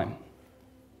of time.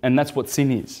 And that's what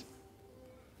sin is.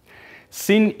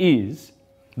 Sin is,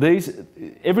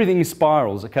 everything is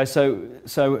spirals, okay? So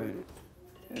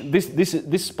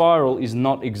this spiral is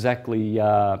not exactly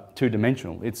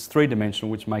 2-dimensional. It's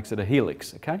 3-dimensional, which makes it a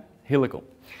helix, okay? Helical.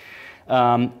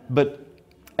 But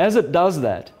as it does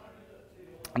that,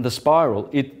 the spiral,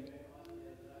 it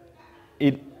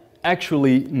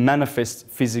actually manifests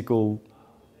physical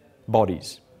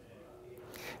bodies.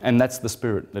 And that's the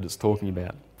spirit that it's talking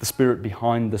about, the spirit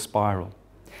behind the spiral.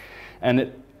 And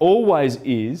it always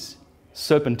is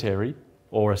serpentary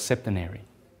or a septenary.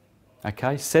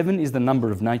 Okay, 7 is the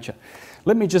number of nature.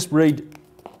 Let me just read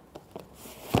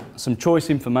some choice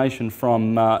information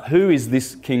from Who is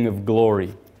This King of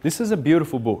Glory? This is a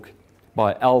beautiful book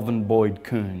by Alvin Boyd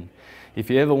Kuhn. If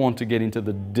you ever want to get into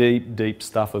the deep, deep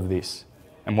stuff of this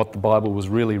and what the Bible was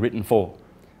really written for,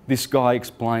 this guy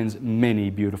explains many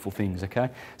beautiful things, okay?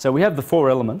 So we have the 4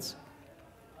 elements.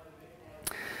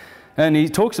 And he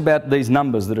talks about these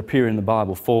numbers that appear in the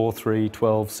Bible, 4, 3,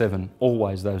 12, 7,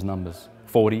 always those numbers,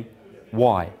 40.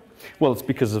 Why? Well, it's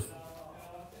because of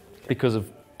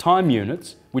time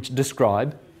units which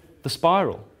describe the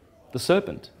spiral, the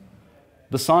serpent,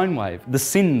 the sine wave, the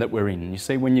sin that we're in. You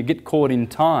see, when you get caught in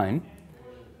time,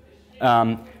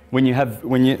 when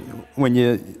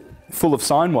you're full of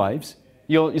sine waves,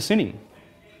 you're sinning.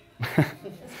 That's why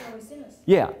we're sinners.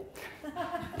 Yeah.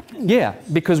 Yeah,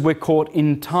 because we're caught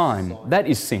in time. That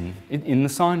is sin, in the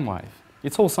sine wave.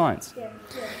 It's all science. Yeah.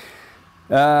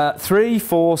 3,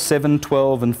 4, 7,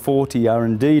 12 and 40 are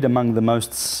indeed among the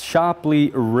most sharply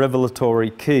revelatory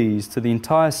keys to the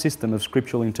entire system of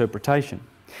scriptural interpretation.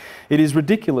 It is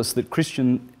ridiculous that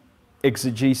Christian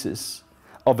exegesis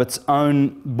of its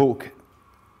own book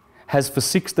has for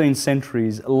 16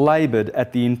 centuries laboured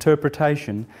at the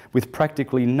interpretation with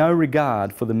practically no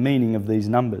regard for the meaning of these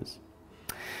numbers.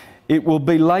 It will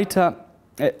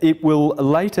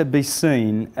later be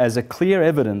seen as a clear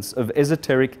evidence of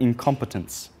esoteric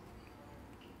incompetence.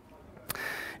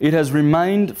 It has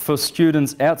remained for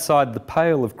students outside the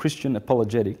pale of Christian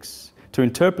apologetics to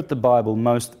interpret the Bible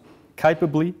most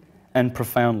capably and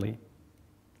profoundly.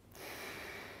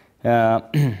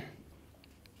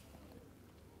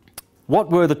 What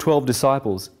were the 12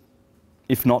 disciples,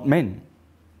 if not men?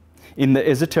 In the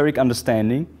esoteric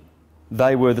understanding,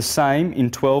 they were the same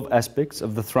in 12 aspects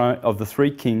of the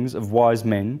 3 kings of wise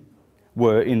men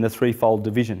were in the threefold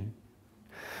division.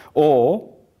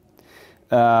 Or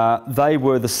they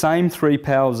were the same 3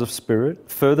 powers of spirit,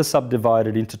 further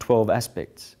subdivided into 12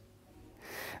 aspects.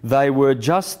 They were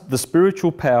just the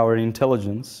spiritual power and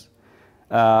intelligence,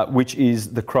 which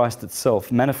is the Christ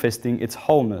itself, manifesting its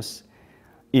wholeness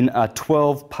in a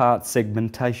 12-part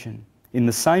segmentation, in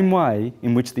the same way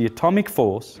in which the atomic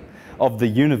force of the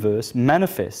universe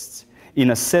manifests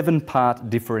in a 7-part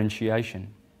differentiation.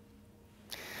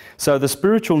 So the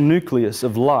spiritual nucleus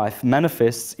of life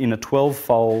manifests in a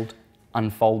 12-fold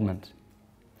unfoldment.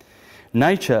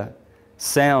 Nature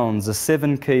sounds a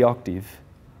 7-key octave,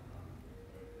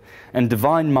 and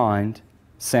divine mind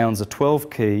sounds a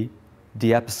 12-key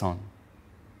diapason.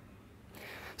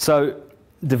 So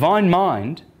divine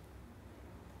mind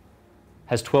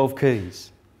has 12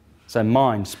 keys. So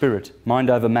mind, spirit,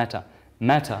 mind over matter.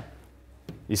 Matter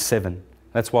is 7.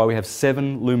 That's why we have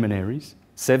 7 luminaries,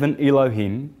 7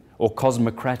 Elohim, or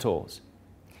cosmocrators.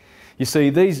 You see,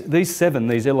 these 7,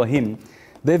 these Elohim,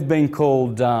 they've been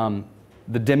called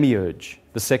the demiurge,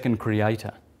 the second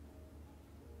creator,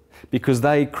 because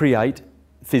they create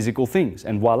physical things,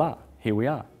 and voila, here we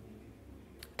are.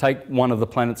 Take one of the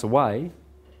planets away,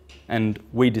 and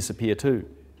we disappear too.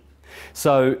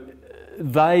 So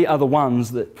they are the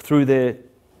ones that, through their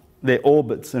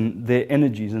orbits and their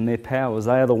energies and their powers,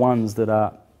 they are the ones that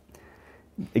are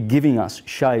giving us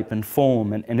shape and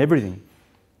form and everything.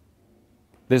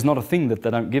 There's not a thing that they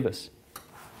don't give us.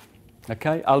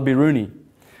 Okay? Al-Biruni,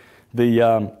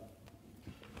 the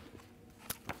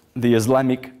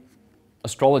Islamic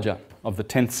astrologer of the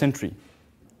 10th century.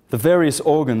 The various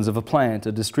organs of a plant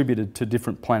are distributed to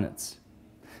different planets.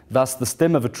 Thus, the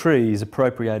stem of a tree is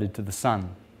appropriated to the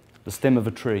sun. The stem of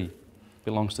a tree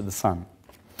belongs to the sun.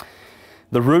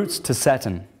 The roots to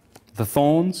Saturn, the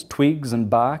thorns, twigs and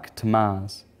bark to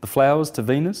Mars, the flowers to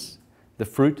Venus, the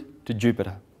fruit to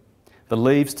Jupiter, the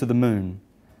leaves to the moon,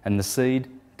 and the seed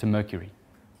to Mercury.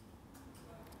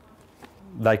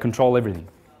 They control everything.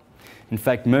 In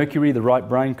fact, Mercury, the right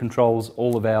brain, controls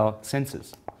all of our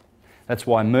senses. That's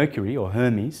why Mercury, or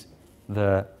Hermes,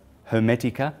 the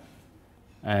Hermetica,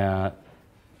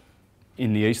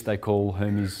 in the East they call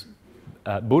Hermes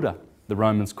Buddha. The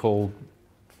Romans called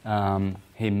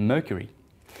him Mercury.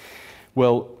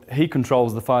 Well, he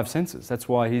controls the 5 senses. That's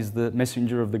why he's the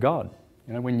messenger of the god.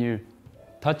 You know, when you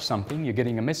touch something, you're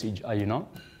getting a message, are you not?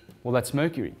 Well, that's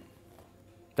Mercury.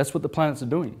 That's what the planets are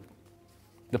doing.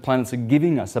 The planets are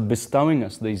giving us, are bestowing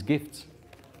us these gifts.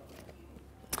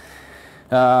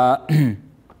 Even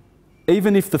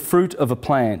if the fruit of a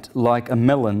plant, like a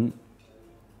melon,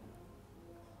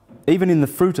 even in the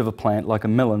fruit of a plant, like a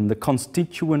melon, the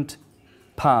constituent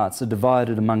parts are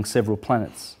divided among several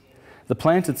planets. The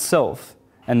plant itself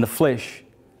and the flesh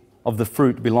of the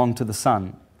fruit belong to the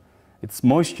sun, its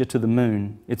moisture to the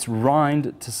moon, its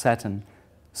rind to Saturn,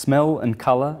 smell and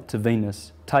colour to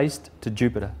Venus, taste to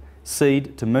Jupiter,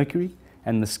 seed to Mercury,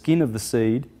 and the skin of the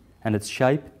seed and its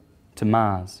shape to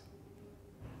Mars.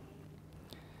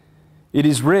 It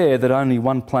is rare that only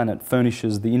one planet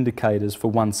furnishes the indicators for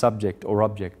one subject or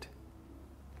object.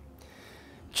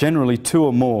 Generally, 2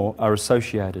 or more are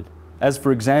associated, as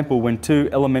for example when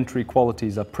 2 elementary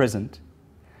qualities are present,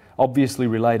 obviously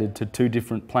related to 2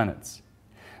 different planets.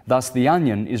 Thus, the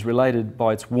onion is related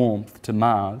by its warmth to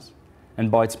Mars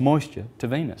and by its moisture to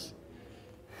Venus.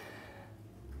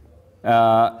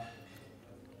 And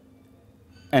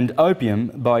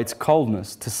opium by its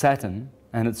coldness to Saturn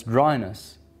and its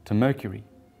dryness to Mercury.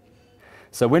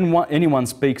 So when anyone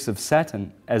speaks of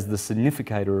Saturn as the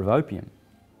significator of opium,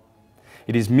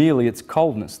 it is merely its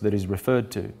coldness that is referred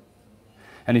to.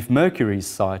 And if Mercury is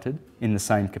cited in the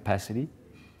same capacity,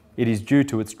 it is due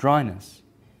to its dryness.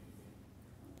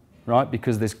 Right?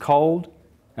 Because there's cold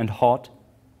and hot,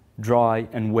 dry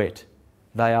and wet.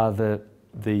 They are the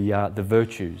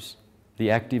virtues,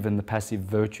 the active and the passive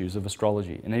virtues of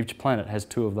astrology. And each planet has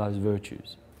 2 of those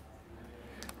virtues.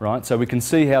 Right? So we can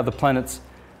see how the planets,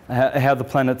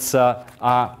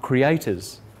 are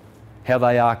creators, how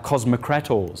they are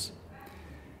cosmocrators,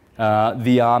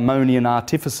 the Armonian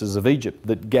artificers of Egypt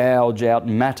that gouge out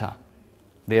matter.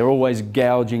 They're always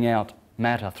gouging out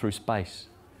matter through space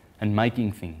and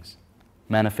making things,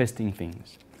 manifesting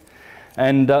things.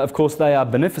 And of course they are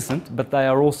beneficent, but they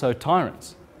are also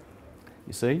tyrants.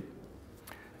 You see?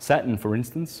 Saturn, for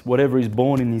instance, whatever is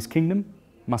born in his kingdom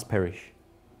must perish.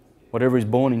 Whatever is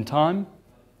born in time,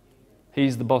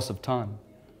 he's the boss of time.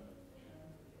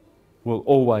 Will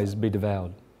always be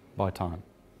devoured by time.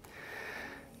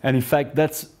 And in fact,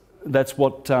 that's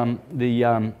what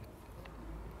the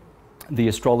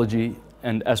astrology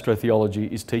and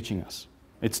astrotheology is teaching us.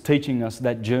 It's teaching us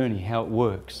that journey, how it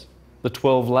works, the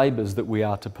 12 labours that we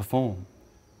are to perform,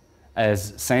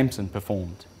 as Samson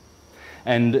performed,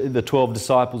 and the 12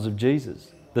 disciples of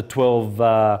Jesus, the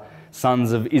 12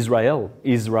 sons of Israel,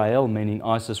 Israel meaning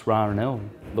Isis, Ra and El,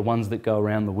 the ones that go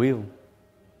around the wheel,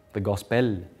 the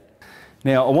gospel.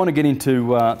 Now, I want to get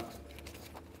into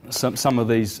some of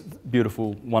these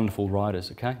beautiful, wonderful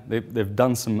writers, okay? They've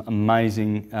done some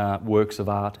amazing works of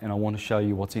art, and I want to show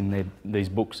you what's in these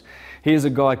books. Here's a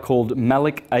guy called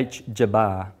Malik H.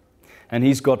 Jabbar, and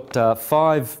he's got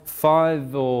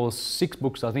five or six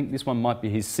books, I think. This one might be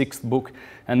his 6th book,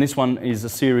 and this one is a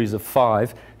series of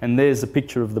 5, and there's a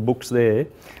picture of the books there.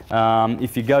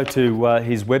 If you go to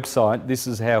his website, this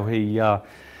is how he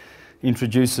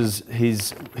introduces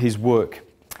his work.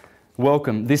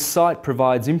 Welcome. This site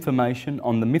provides information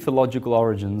on the mythological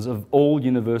origins of all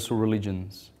universal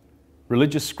religions.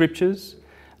 Religious scriptures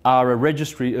are a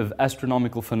registry of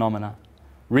astronomical phenomena,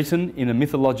 written in a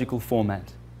mythological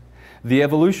format. The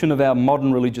evolution of our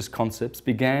modern religious concepts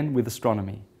began with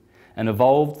astronomy and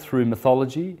evolved through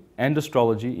mythology and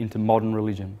astrology into modern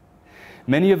religion.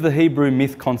 Many of the Hebrew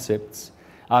myth concepts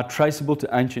are traceable to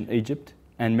ancient Egypt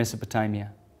and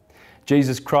Mesopotamia.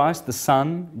 Jesus Christ, the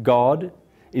Son, God,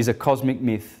 is a cosmic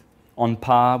myth on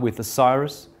par with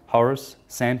Osiris, Horus,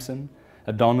 Samson,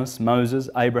 Adonis, Moses,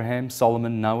 Abraham,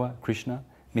 Solomon, Noah, Krishna,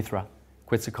 Mithra,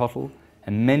 Quetzalcoatl,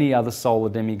 and many other solar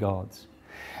demigods.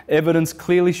 Evidence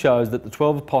clearly shows that the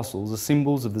 12 apostles are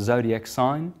symbols of the zodiac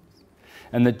sign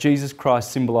and that Jesus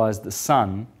Christ symbolized the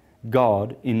sun,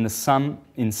 God, in some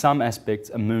aspects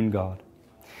a moon god.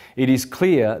 It is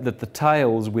clear that the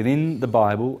tales within the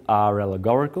Bible are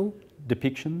allegorical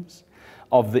depictions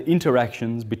of the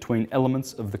interactions between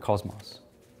elements of the cosmos.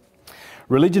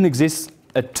 Religion exists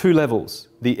at two levels,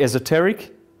 the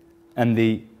esoteric and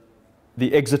the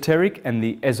exoteric and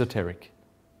the esoteric,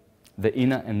 the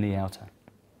inner and the outer.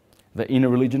 The inner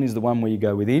religion is the one where you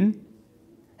go within,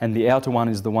 and the outer one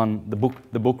is the one, the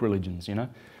book religions, you know.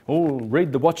 Oh,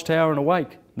 read the Watchtower and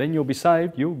awake, then you'll be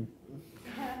saved. They've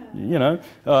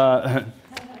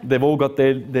all got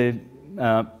their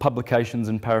publications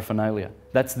and paraphernalia.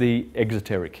 That's the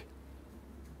exoteric.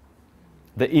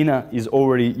 The inner is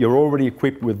you're already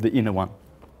equipped with the inner one.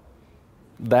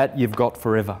 That you've got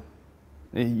forever.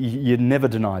 You're never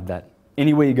denied that.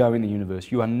 Anywhere you go in the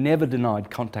universe, you are never denied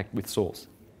contact with Source.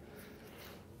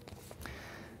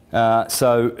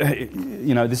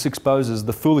 This exposes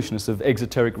the foolishness of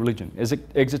exoteric religion.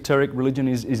 Exoteric religion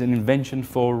is an invention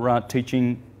for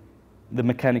teaching the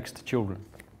mechanics to children,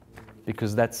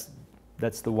 because that's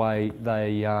the way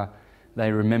they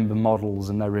remember models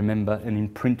and they remember and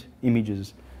imprint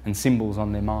images and symbols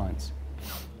on their minds.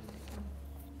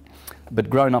 But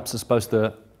grown-ups are supposed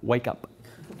to wake up.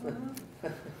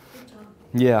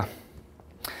 Yeah.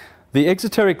 The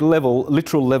exoteric level,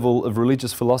 literal level of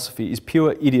religious philosophy is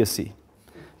pure idiocy.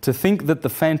 To think that the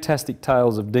fantastic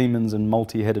tales of demons and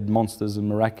multi-headed monsters and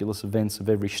miraculous events of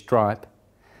every stripe,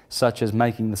 such as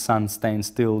making the sun stand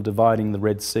still, dividing the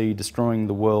Red Sea, destroying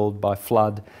the world by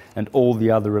flood, and all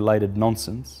the other related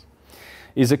nonsense,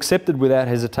 is accepted without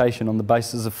hesitation on the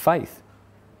basis of faith,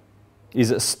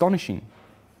 is astonishing.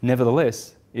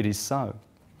 Nevertheless, it is so.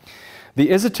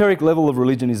 The esoteric level of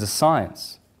religion is a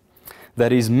science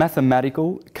that is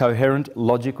mathematical, coherent,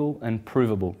 logical, and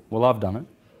provable. Well, I've done it,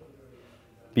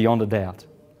 beyond a doubt.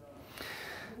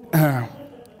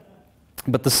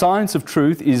 But the science of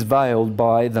truth is veiled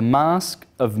by the mask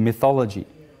of mythology.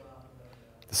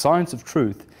 The science of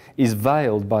truth is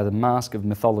veiled by the mask of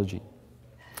mythology.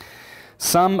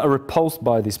 Some are repulsed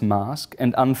by this mask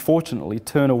and unfortunately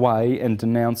turn away and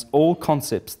denounce all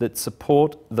concepts that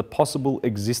support the possible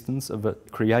existence of a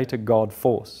creator God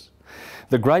force.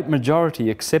 The great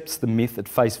majority accepts the myth at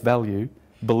face value,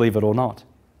 believe it or not.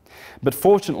 But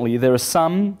fortunately, there are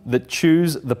some that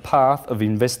choose the path of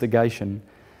investigation,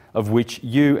 of which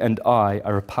you and I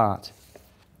are a part.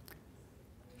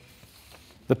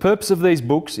 The purpose of these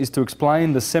books is to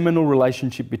explain the seminal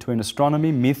relationship between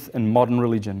astronomy, myth, and modern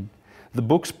religion. The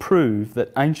books prove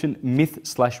that ancient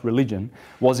myth/religion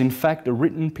was in fact a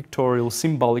written pictorial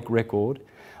symbolic record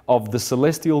of the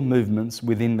celestial movements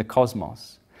within the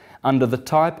cosmos, under the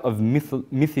type of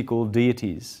mythical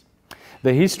deities.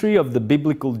 The history of the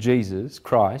biblical Jesus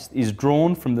Christ is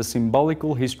drawn from the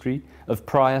symbolical history of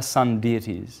prior sun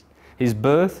deities. His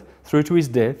birth through to his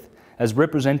death, as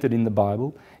represented in the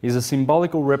Bible, is a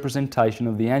symbolical representation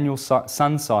of the annual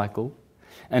sun cycle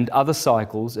and other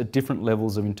cycles at different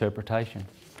levels of interpretation.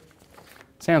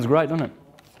 Sounds great, doesn't it?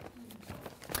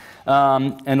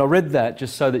 And I read that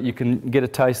just so that you can get a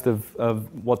taste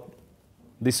of what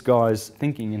this guy's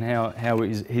thinking and how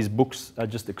his books are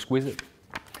just exquisite.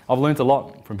 I've learnt a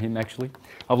lot from him, actually.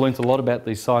 I've learnt a lot about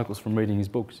these cycles from reading his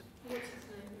books. What's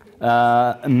his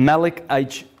name? Malik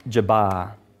H.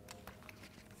 Jabbar.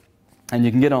 And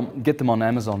you can get them on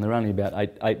Amazon. They're only about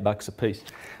 $8 a piece.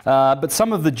 But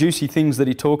some of the juicy things that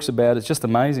he talks about, it's just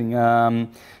amazing.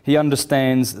 He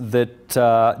understands that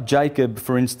Jacob,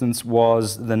 for instance,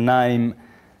 was the name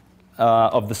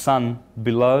of the sun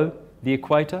below the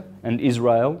equator, and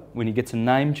Israel, when he gets a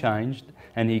name changed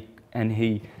and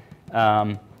he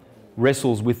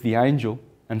wrestles with the angel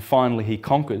and finally he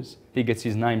conquers, he gets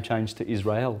his name changed to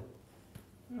Israel.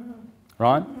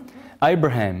 Right?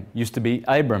 Abraham used to be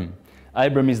Abram.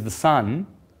 Abram is the sun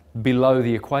below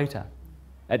the equator.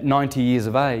 At 90 years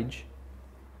of age,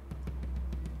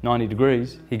 90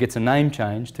 degrees, he gets a name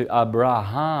change to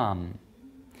Abraham.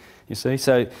 You see,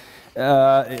 so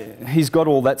he's got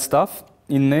all that stuff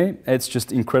in there. It's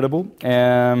just incredible.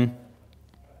 I'd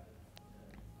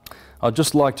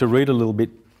just like to read a little bit,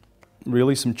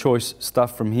 really some choice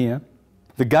stuff from here.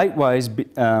 The gateways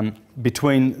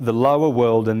between the lower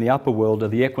world and the upper world are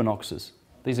the equinoxes.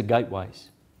 These are gateways.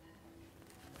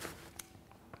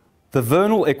 The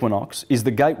vernal equinox is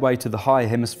the gateway to the higher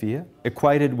hemisphere,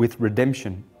 equated with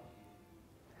redemption.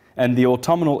 And the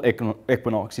autumnal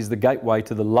equinox is the gateway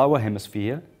to the lower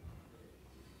hemisphere,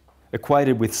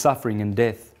 equated with suffering and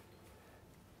death,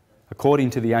 according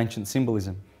to the ancient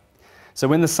symbolism. So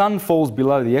when the sun falls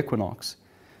below the equinox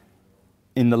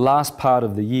in the last part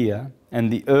of the year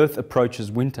and the earth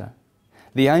approaches winter,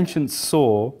 the ancients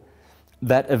saw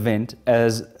that event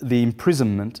as the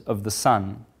imprisonment of the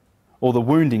sun, or the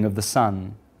wounding of the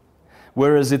sun,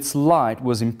 whereas its light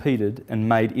was impeded and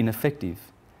made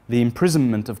ineffective. The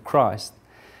imprisonment of Christ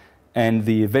and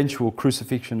the eventual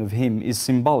crucifixion of him is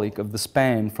symbolic of the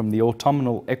span from the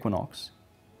autumnal equinox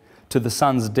to the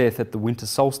sun's death at the winter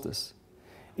solstice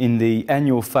in the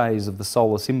annual phase of the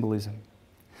solar symbolism.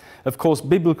 Of course,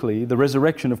 biblically, the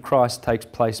resurrection of Christ takes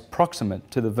place proximate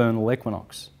to the vernal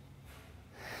equinox.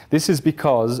 This is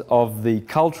because of the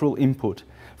cultural input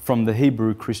from the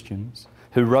Hebrew Christians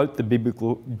who wrote the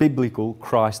biblical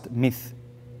Christ myth.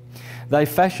 They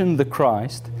fashioned the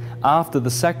Christ after the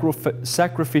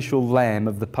sacrificial lamb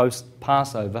of the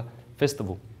Passover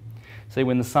festival. See,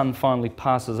 when the sun finally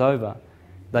passes over,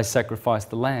 they sacrifice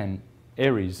the lamb,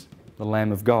 Aries, the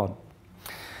Lamb of God.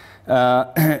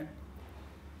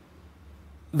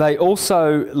 They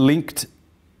also linked,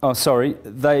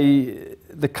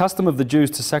 the custom of the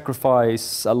Jews to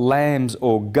sacrifice lambs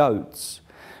or goats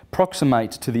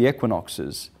proximate to the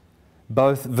equinoxes,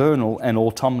 both vernal and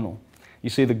autumnal. You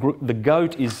see, the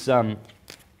goat is...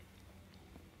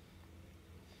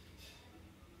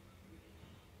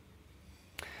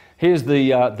 here's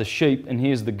the sheep and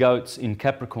here's the goats in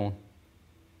Capricorn.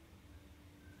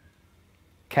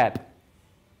 Cap.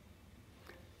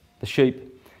 The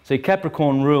sheep. See,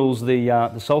 Capricorn rules the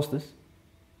solstice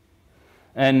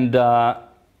and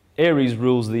Aries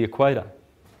rules the equator.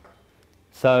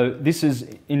 So this is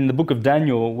in the book of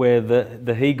Daniel where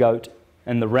the he-goat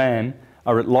and the ram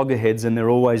are at loggerheads and they're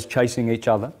always chasing each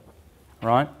other,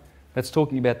 right? That's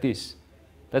talking about this.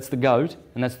 That's the goat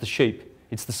and that's the sheep.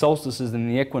 It's the solstices and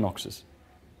the equinoxes.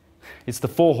 It's the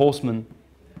four horsemen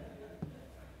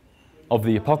of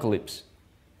the apocalypse.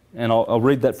 And I'll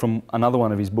read that from another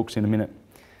one of his books in a minute.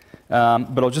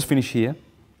 But I'll just finish here.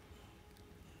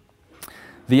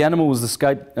 The animal was the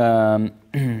scape...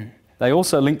 they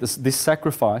also linked this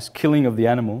sacrifice, killing of the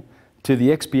animal, to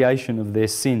the expiation of their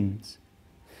sins.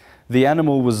 The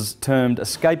animal was termed a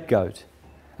scapegoat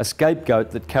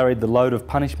that carried the load of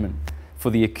punishment for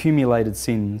the accumulated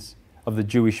sins of the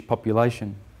Jewish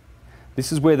population.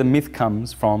 This is where the myth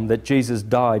comes from that Jesus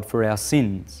died for our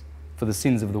sins, for the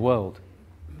sins of the world.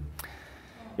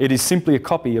 It is simply a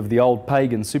copy of the old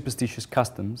pagan superstitious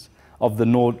customs of the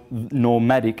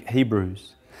nomadic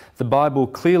Hebrews. The Bible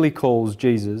clearly calls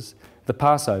Jesus the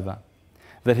Passover,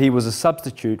 that he was a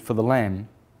substitute for the Lamb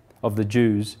of the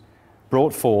Jews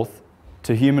brought forth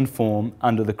to human form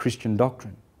under the Christian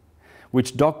doctrine,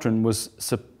 which doctrine was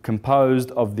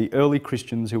composed of the early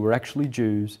Christians who were actually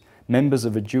Jews, members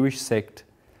of a Jewish sect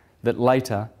that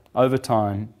later, over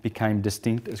time, became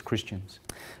distinct as Christians.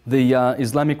 The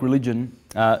Islamic religion,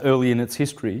 early in its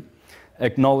history,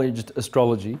 acknowledged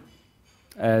astrology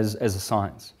as a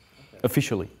science,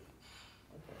 officially.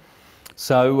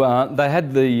 So they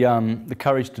had the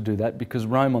courage to do that because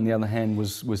Rome, on the other hand,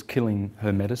 was killing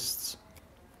Hermetists,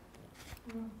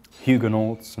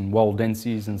 Huguenots and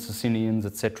Waldenses and Socinians,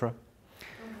 etc.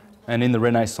 And in the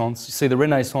Renaissance, you see, the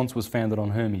Renaissance was founded on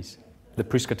Hermes, the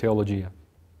Prisca Theologia.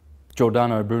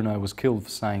 Giordano Bruno was killed for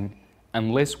saying,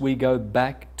 unless we go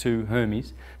back to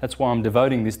Hermes, that's why I'm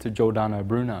devoting this to Giordano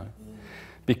Bruno.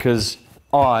 Because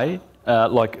I,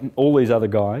 like all these other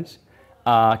guys,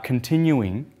 are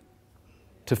continuing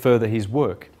to further his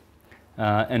work.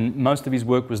 And most of his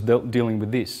work was dealing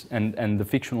with this and the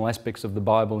fictional aspects of the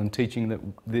Bible and teaching that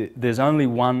there's only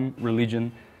one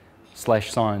religion /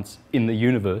 science in the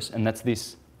universe, and that's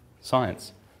this,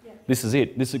 science. Yeah. This is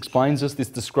it. This explains us, this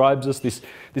describes us, this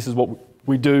is what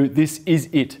we do, this is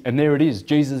it. And there it is.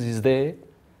 Jesus is there,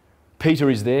 Peter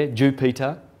is there,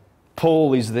 Jupiter,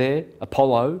 Paul is there,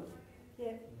 Apollo,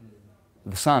 yeah.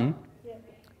 The sun, yeah.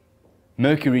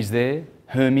 Mercury's there,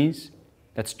 Hermes,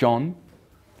 that's John.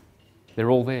 They're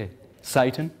all there.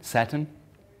 Satan, Saturn,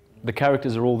 the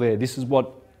characters are all there. This is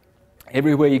what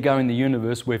Everywhere you go in the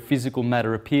universe where physical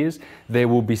matter appears, there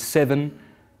will be 7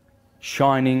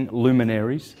 shining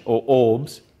luminaries or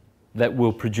orbs that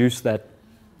will produce that.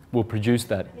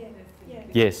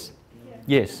 Yes.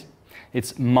 Yes.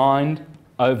 It's mind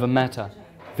over matter.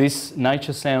 This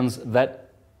nature sounds that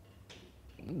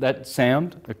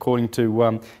sound, according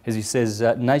to, as he says,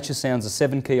 nature sounds a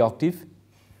 7-key octave.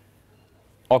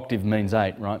 Octave means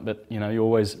 8, right? But, you know, you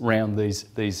always round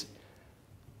these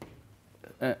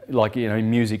like, you know, in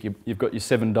music, you've got your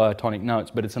 7 diatonic notes,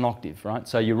 but it's an octave, right?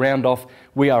 So you round off,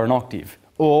 we are an octave,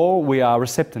 or we are a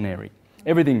septenary.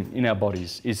 Everything in our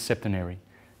bodies is septenary.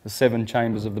 The 7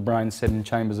 chambers of the brain, 7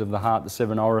 chambers of the heart, the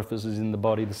 7 orifices in the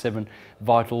body, the 7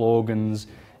 vital organs,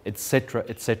 etc.,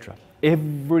 etc.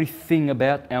 Everything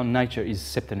about our nature is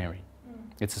septenary.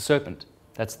 It's a serpent.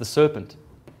 That's the serpent.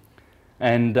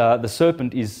 And the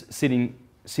serpent is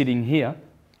sitting here.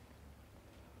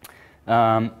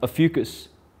 Ophiuchus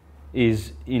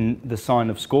is in the sign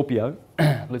of Scorpio.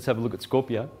 Let's have a look at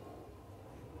Scorpio.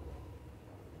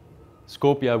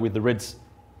 Scorpio with the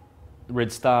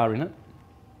red star in it.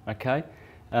 Okay.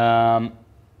 There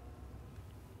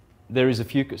is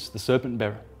Ophiuchus, the serpent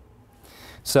bearer.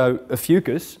 So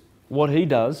Ophiuchus, what he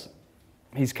does,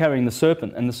 he's carrying the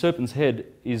serpent, and the serpent's head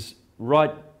is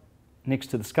right next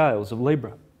to the scales of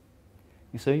Libra.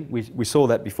 You see, we saw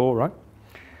that before, right?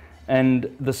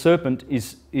 And the serpent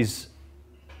is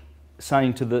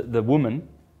saying to the woman,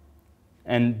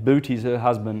 and Bootes, her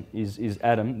husband, is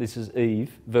Adam, this is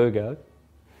Eve, Virgo.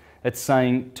 It's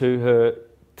saying to her,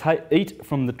 eat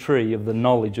from the tree of the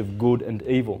knowledge of good and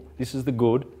evil. This is the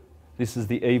good, this is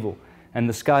the evil. And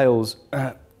the scales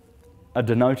are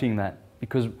denoting that,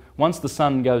 because once the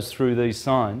sun goes through these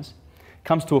signs, it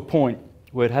comes to a point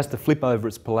where it has to flip over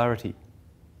its polarity.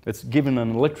 It's given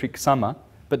an electric summer,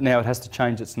 but now it has to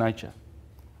change its nature.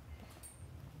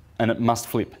 And it must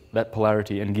flip that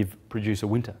polarity and produce a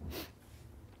winter.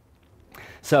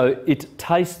 So it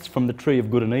tastes from the tree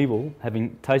of good and evil.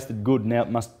 Having tasted good, now it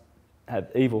must have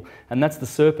evil. And that's the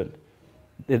serpent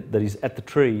that is at the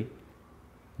tree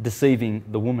deceiving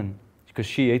the woman, because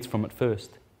she eats from it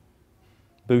first.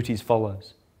 Bootes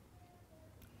follows.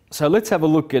 So let's have a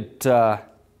look at the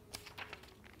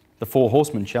 4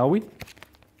 horsemen, shall we,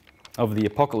 of the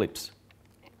apocalypse.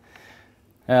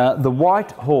 The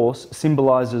white horse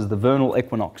symbolises the vernal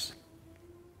equinox.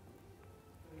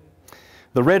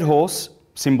 The red horse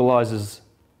symbolises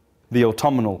the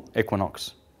autumnal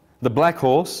equinox. The black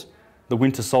horse, the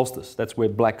winter solstice. That's where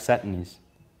black Saturn is.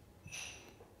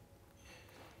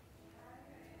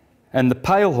 And the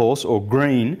pale horse, or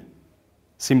green,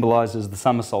 symbolises the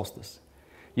summer solstice.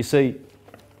 You see,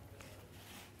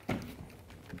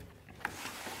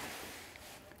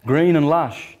 green and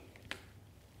lush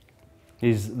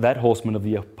is that horseman of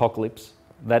the apocalypse,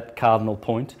 that cardinal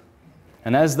point.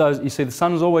 And as those, you see, the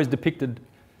sun is always depicted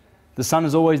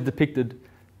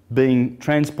being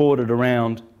transported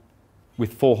around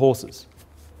with 4 horses.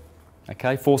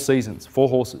 Okay, 4 seasons, 4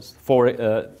 horses,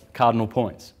 4 cardinal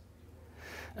points.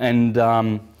 And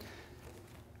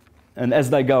as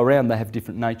they go around, they have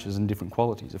different natures and different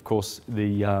qualities. Of course,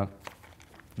 these are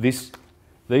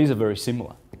very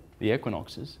similar, the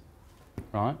equinoxes,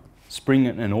 right? Spring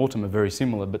and autumn are very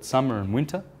similar, but summer and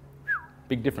winter,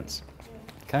 big difference.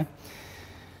 Okay?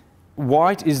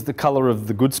 White is the colour of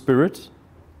the good spirit,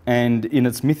 and in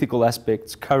its mythical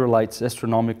aspects correlates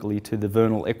astronomically to the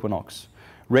vernal equinox.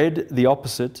 Red, the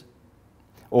opposite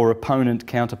or opponent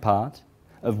counterpart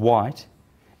of white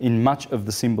in much of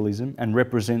the symbolism, and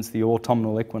represents the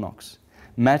autumnal equinox.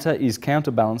 Matter is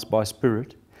counterbalanced by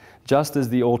spirit, just as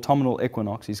the autumnal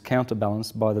equinox is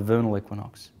counterbalanced by the vernal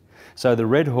equinox. So the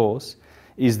red horse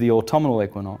is the autumnal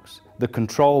equinox, the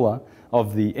controller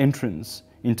of the entrance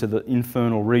into the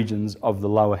infernal regions of the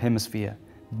lower hemisphere.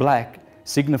 Black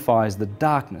signifies the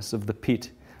darkness of the pit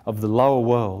of the lower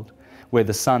world, where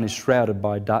the sun is shrouded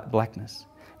by blackness.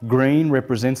 Green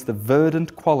represents the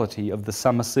verdant quality of the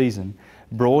summer season,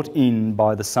 brought in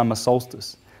by the summer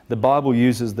solstice. The Bible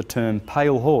uses the term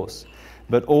pale horse,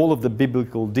 but all of the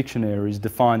biblical dictionaries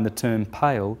define the term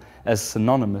pale as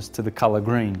synonymous to the colour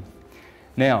green.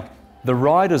 Now, the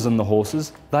riders on the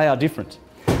horses, they are different.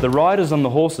 The riders on the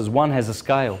horses, one has a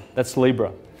scale, that's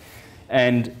Libra.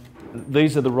 And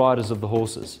these are the riders of the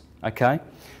horses, okay?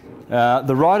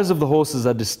 The riders of the horses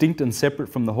are distinct and separate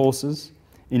from the horses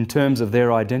in terms of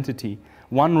their identity.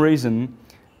 One reason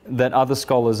that other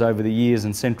scholars over the years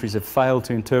and centuries have failed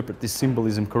to interpret this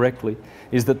symbolism correctly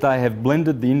is that they have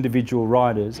blended the individual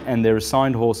riders and their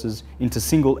assigned horses into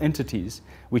single entities,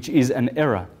 which is an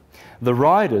error. The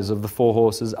riders of the 4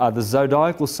 horses are the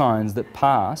zodiacal signs that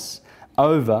pass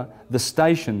over the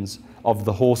stations of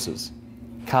the horses.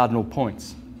 cardinal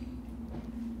points.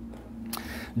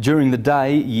 During the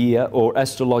day, year, or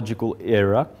astrological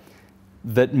era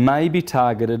that may be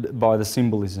targeted by the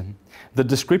symbolism. The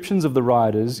descriptions of the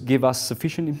riders give us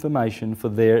sufficient information for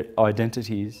their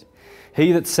identities.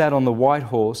 He that sat on the white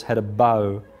horse had a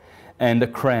bow and a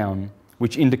crown,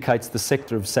 which indicates the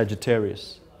sector of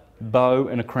Sagittarius. Bow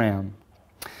and a crown.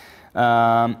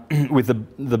 With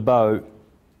the bow.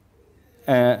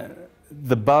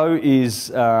 The bow is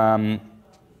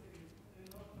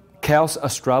Caus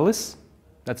Australis.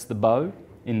 That's the bow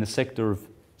in the sector of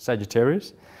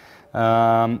Sagittarius.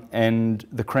 And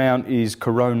the crown is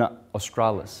Corona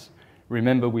Australis.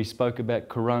 Remember we spoke about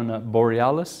Corona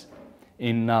Borealis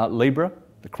in Libra,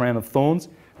 the crown of thorns?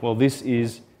 Well, this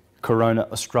is Corona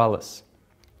Australis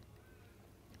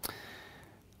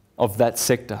of that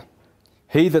sector.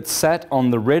 He that sat on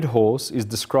the red horse is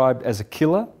described as a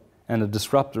killer and a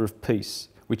disruptor of peace,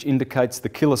 which indicates the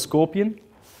killer scorpion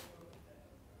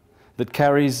that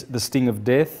carries the sting of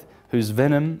death, whose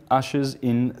venom ushers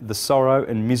in the sorrow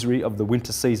and misery of the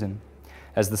winter season,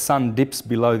 as the sun dips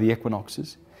below the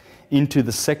equinoxes, into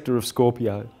the sector of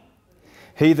Scorpio.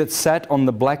 He that sat on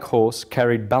the black horse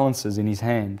carried balances in his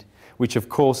hand, which of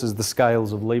course is the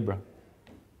scales of Libra.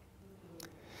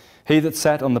 He that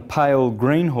sat on the pale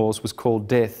green horse was called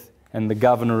Death, and the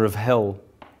governor of hell,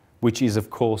 which is of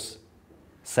course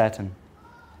Saturn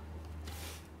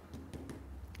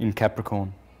in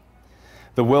Capricorn,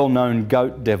 the well-known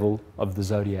goat devil of the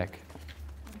zodiac.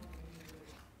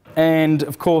 And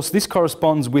of course this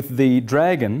corresponds with the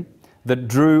dragon that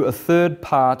drew a third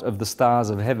part of the stars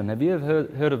of heaven. Have you ever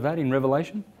heard of that in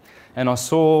Revelation? And I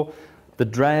saw the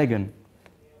dragon,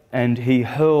 and he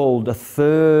hurled a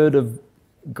third of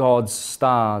God's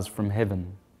stars from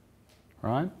heaven,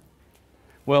 right?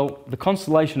 Well, the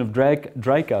constellation of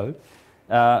Draco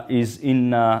is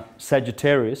in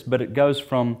Sagittarius, but it goes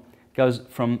from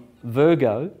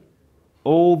Virgo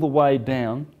all the way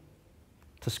down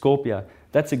to Scorpio.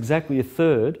 That's exactly a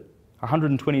third,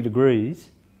 120 degrees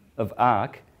of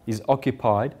arc is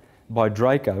occupied by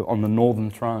Draco on the northern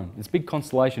throne. It's a big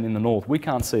constellation in the north. We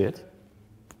can't see it,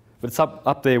 but it's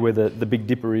up there where the Big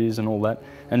Dipper is and all that.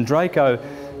 And Draco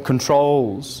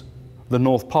controls the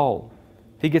North Pole.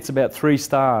 He gets about 3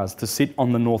 stars to sit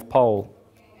on the North Pole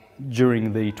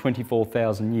during the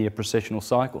 24,000-year precessional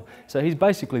cycle. So he's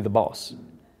basically the boss,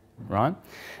 right?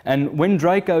 And when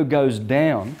Draco goes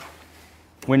down,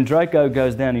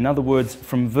 in other words,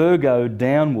 from Virgo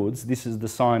downwards, this is the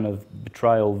sign of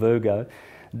betrayal, Virgo,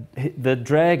 the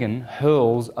dragon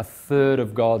hurls a third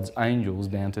of God's angels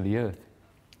down to the earth.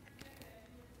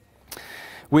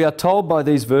 We are told by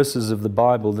these verses of the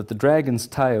Bible that the dragon's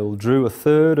tail drew a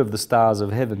third of the stars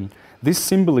of heaven. This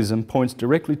symbolism points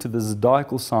directly to the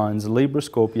zodiacal signs Libra,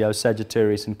 Scorpio,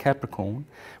 Sagittarius and Capricorn,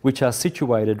 which are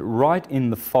situated right in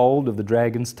the fold of the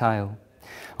dragon's tail.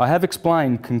 I have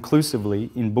explained conclusively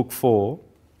in Book 4,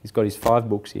 he's got his 5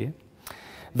 books here,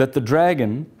 that the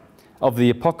dragon of the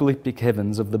apocalyptic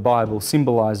heavens of the Bible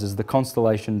symbolises the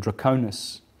constellation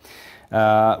Draconis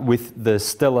with the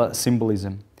stellar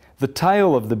symbolism. The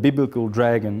tail of the biblical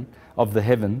dragon of the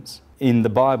heavens in the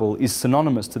Bible is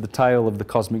synonymous to the tail of the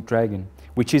cosmic dragon,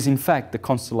 which is in fact the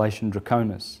constellation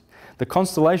Draconis. The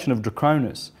constellation of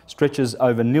Draconis stretches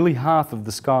over nearly half of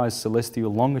the sky's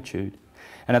celestial longitude,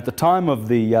 and at the time of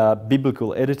the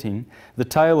biblical editing, the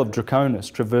tail of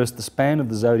Draconis traversed the span of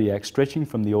the zodiac stretching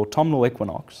from the autumnal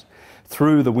equinox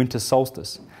through the winter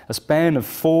solstice, a span of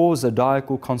 4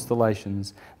 zodiacal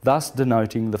constellations, thus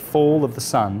denoting the fall of the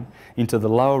sun into the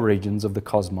lower regions of the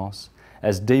cosmos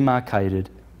as demarcated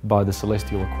by the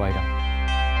celestial equator.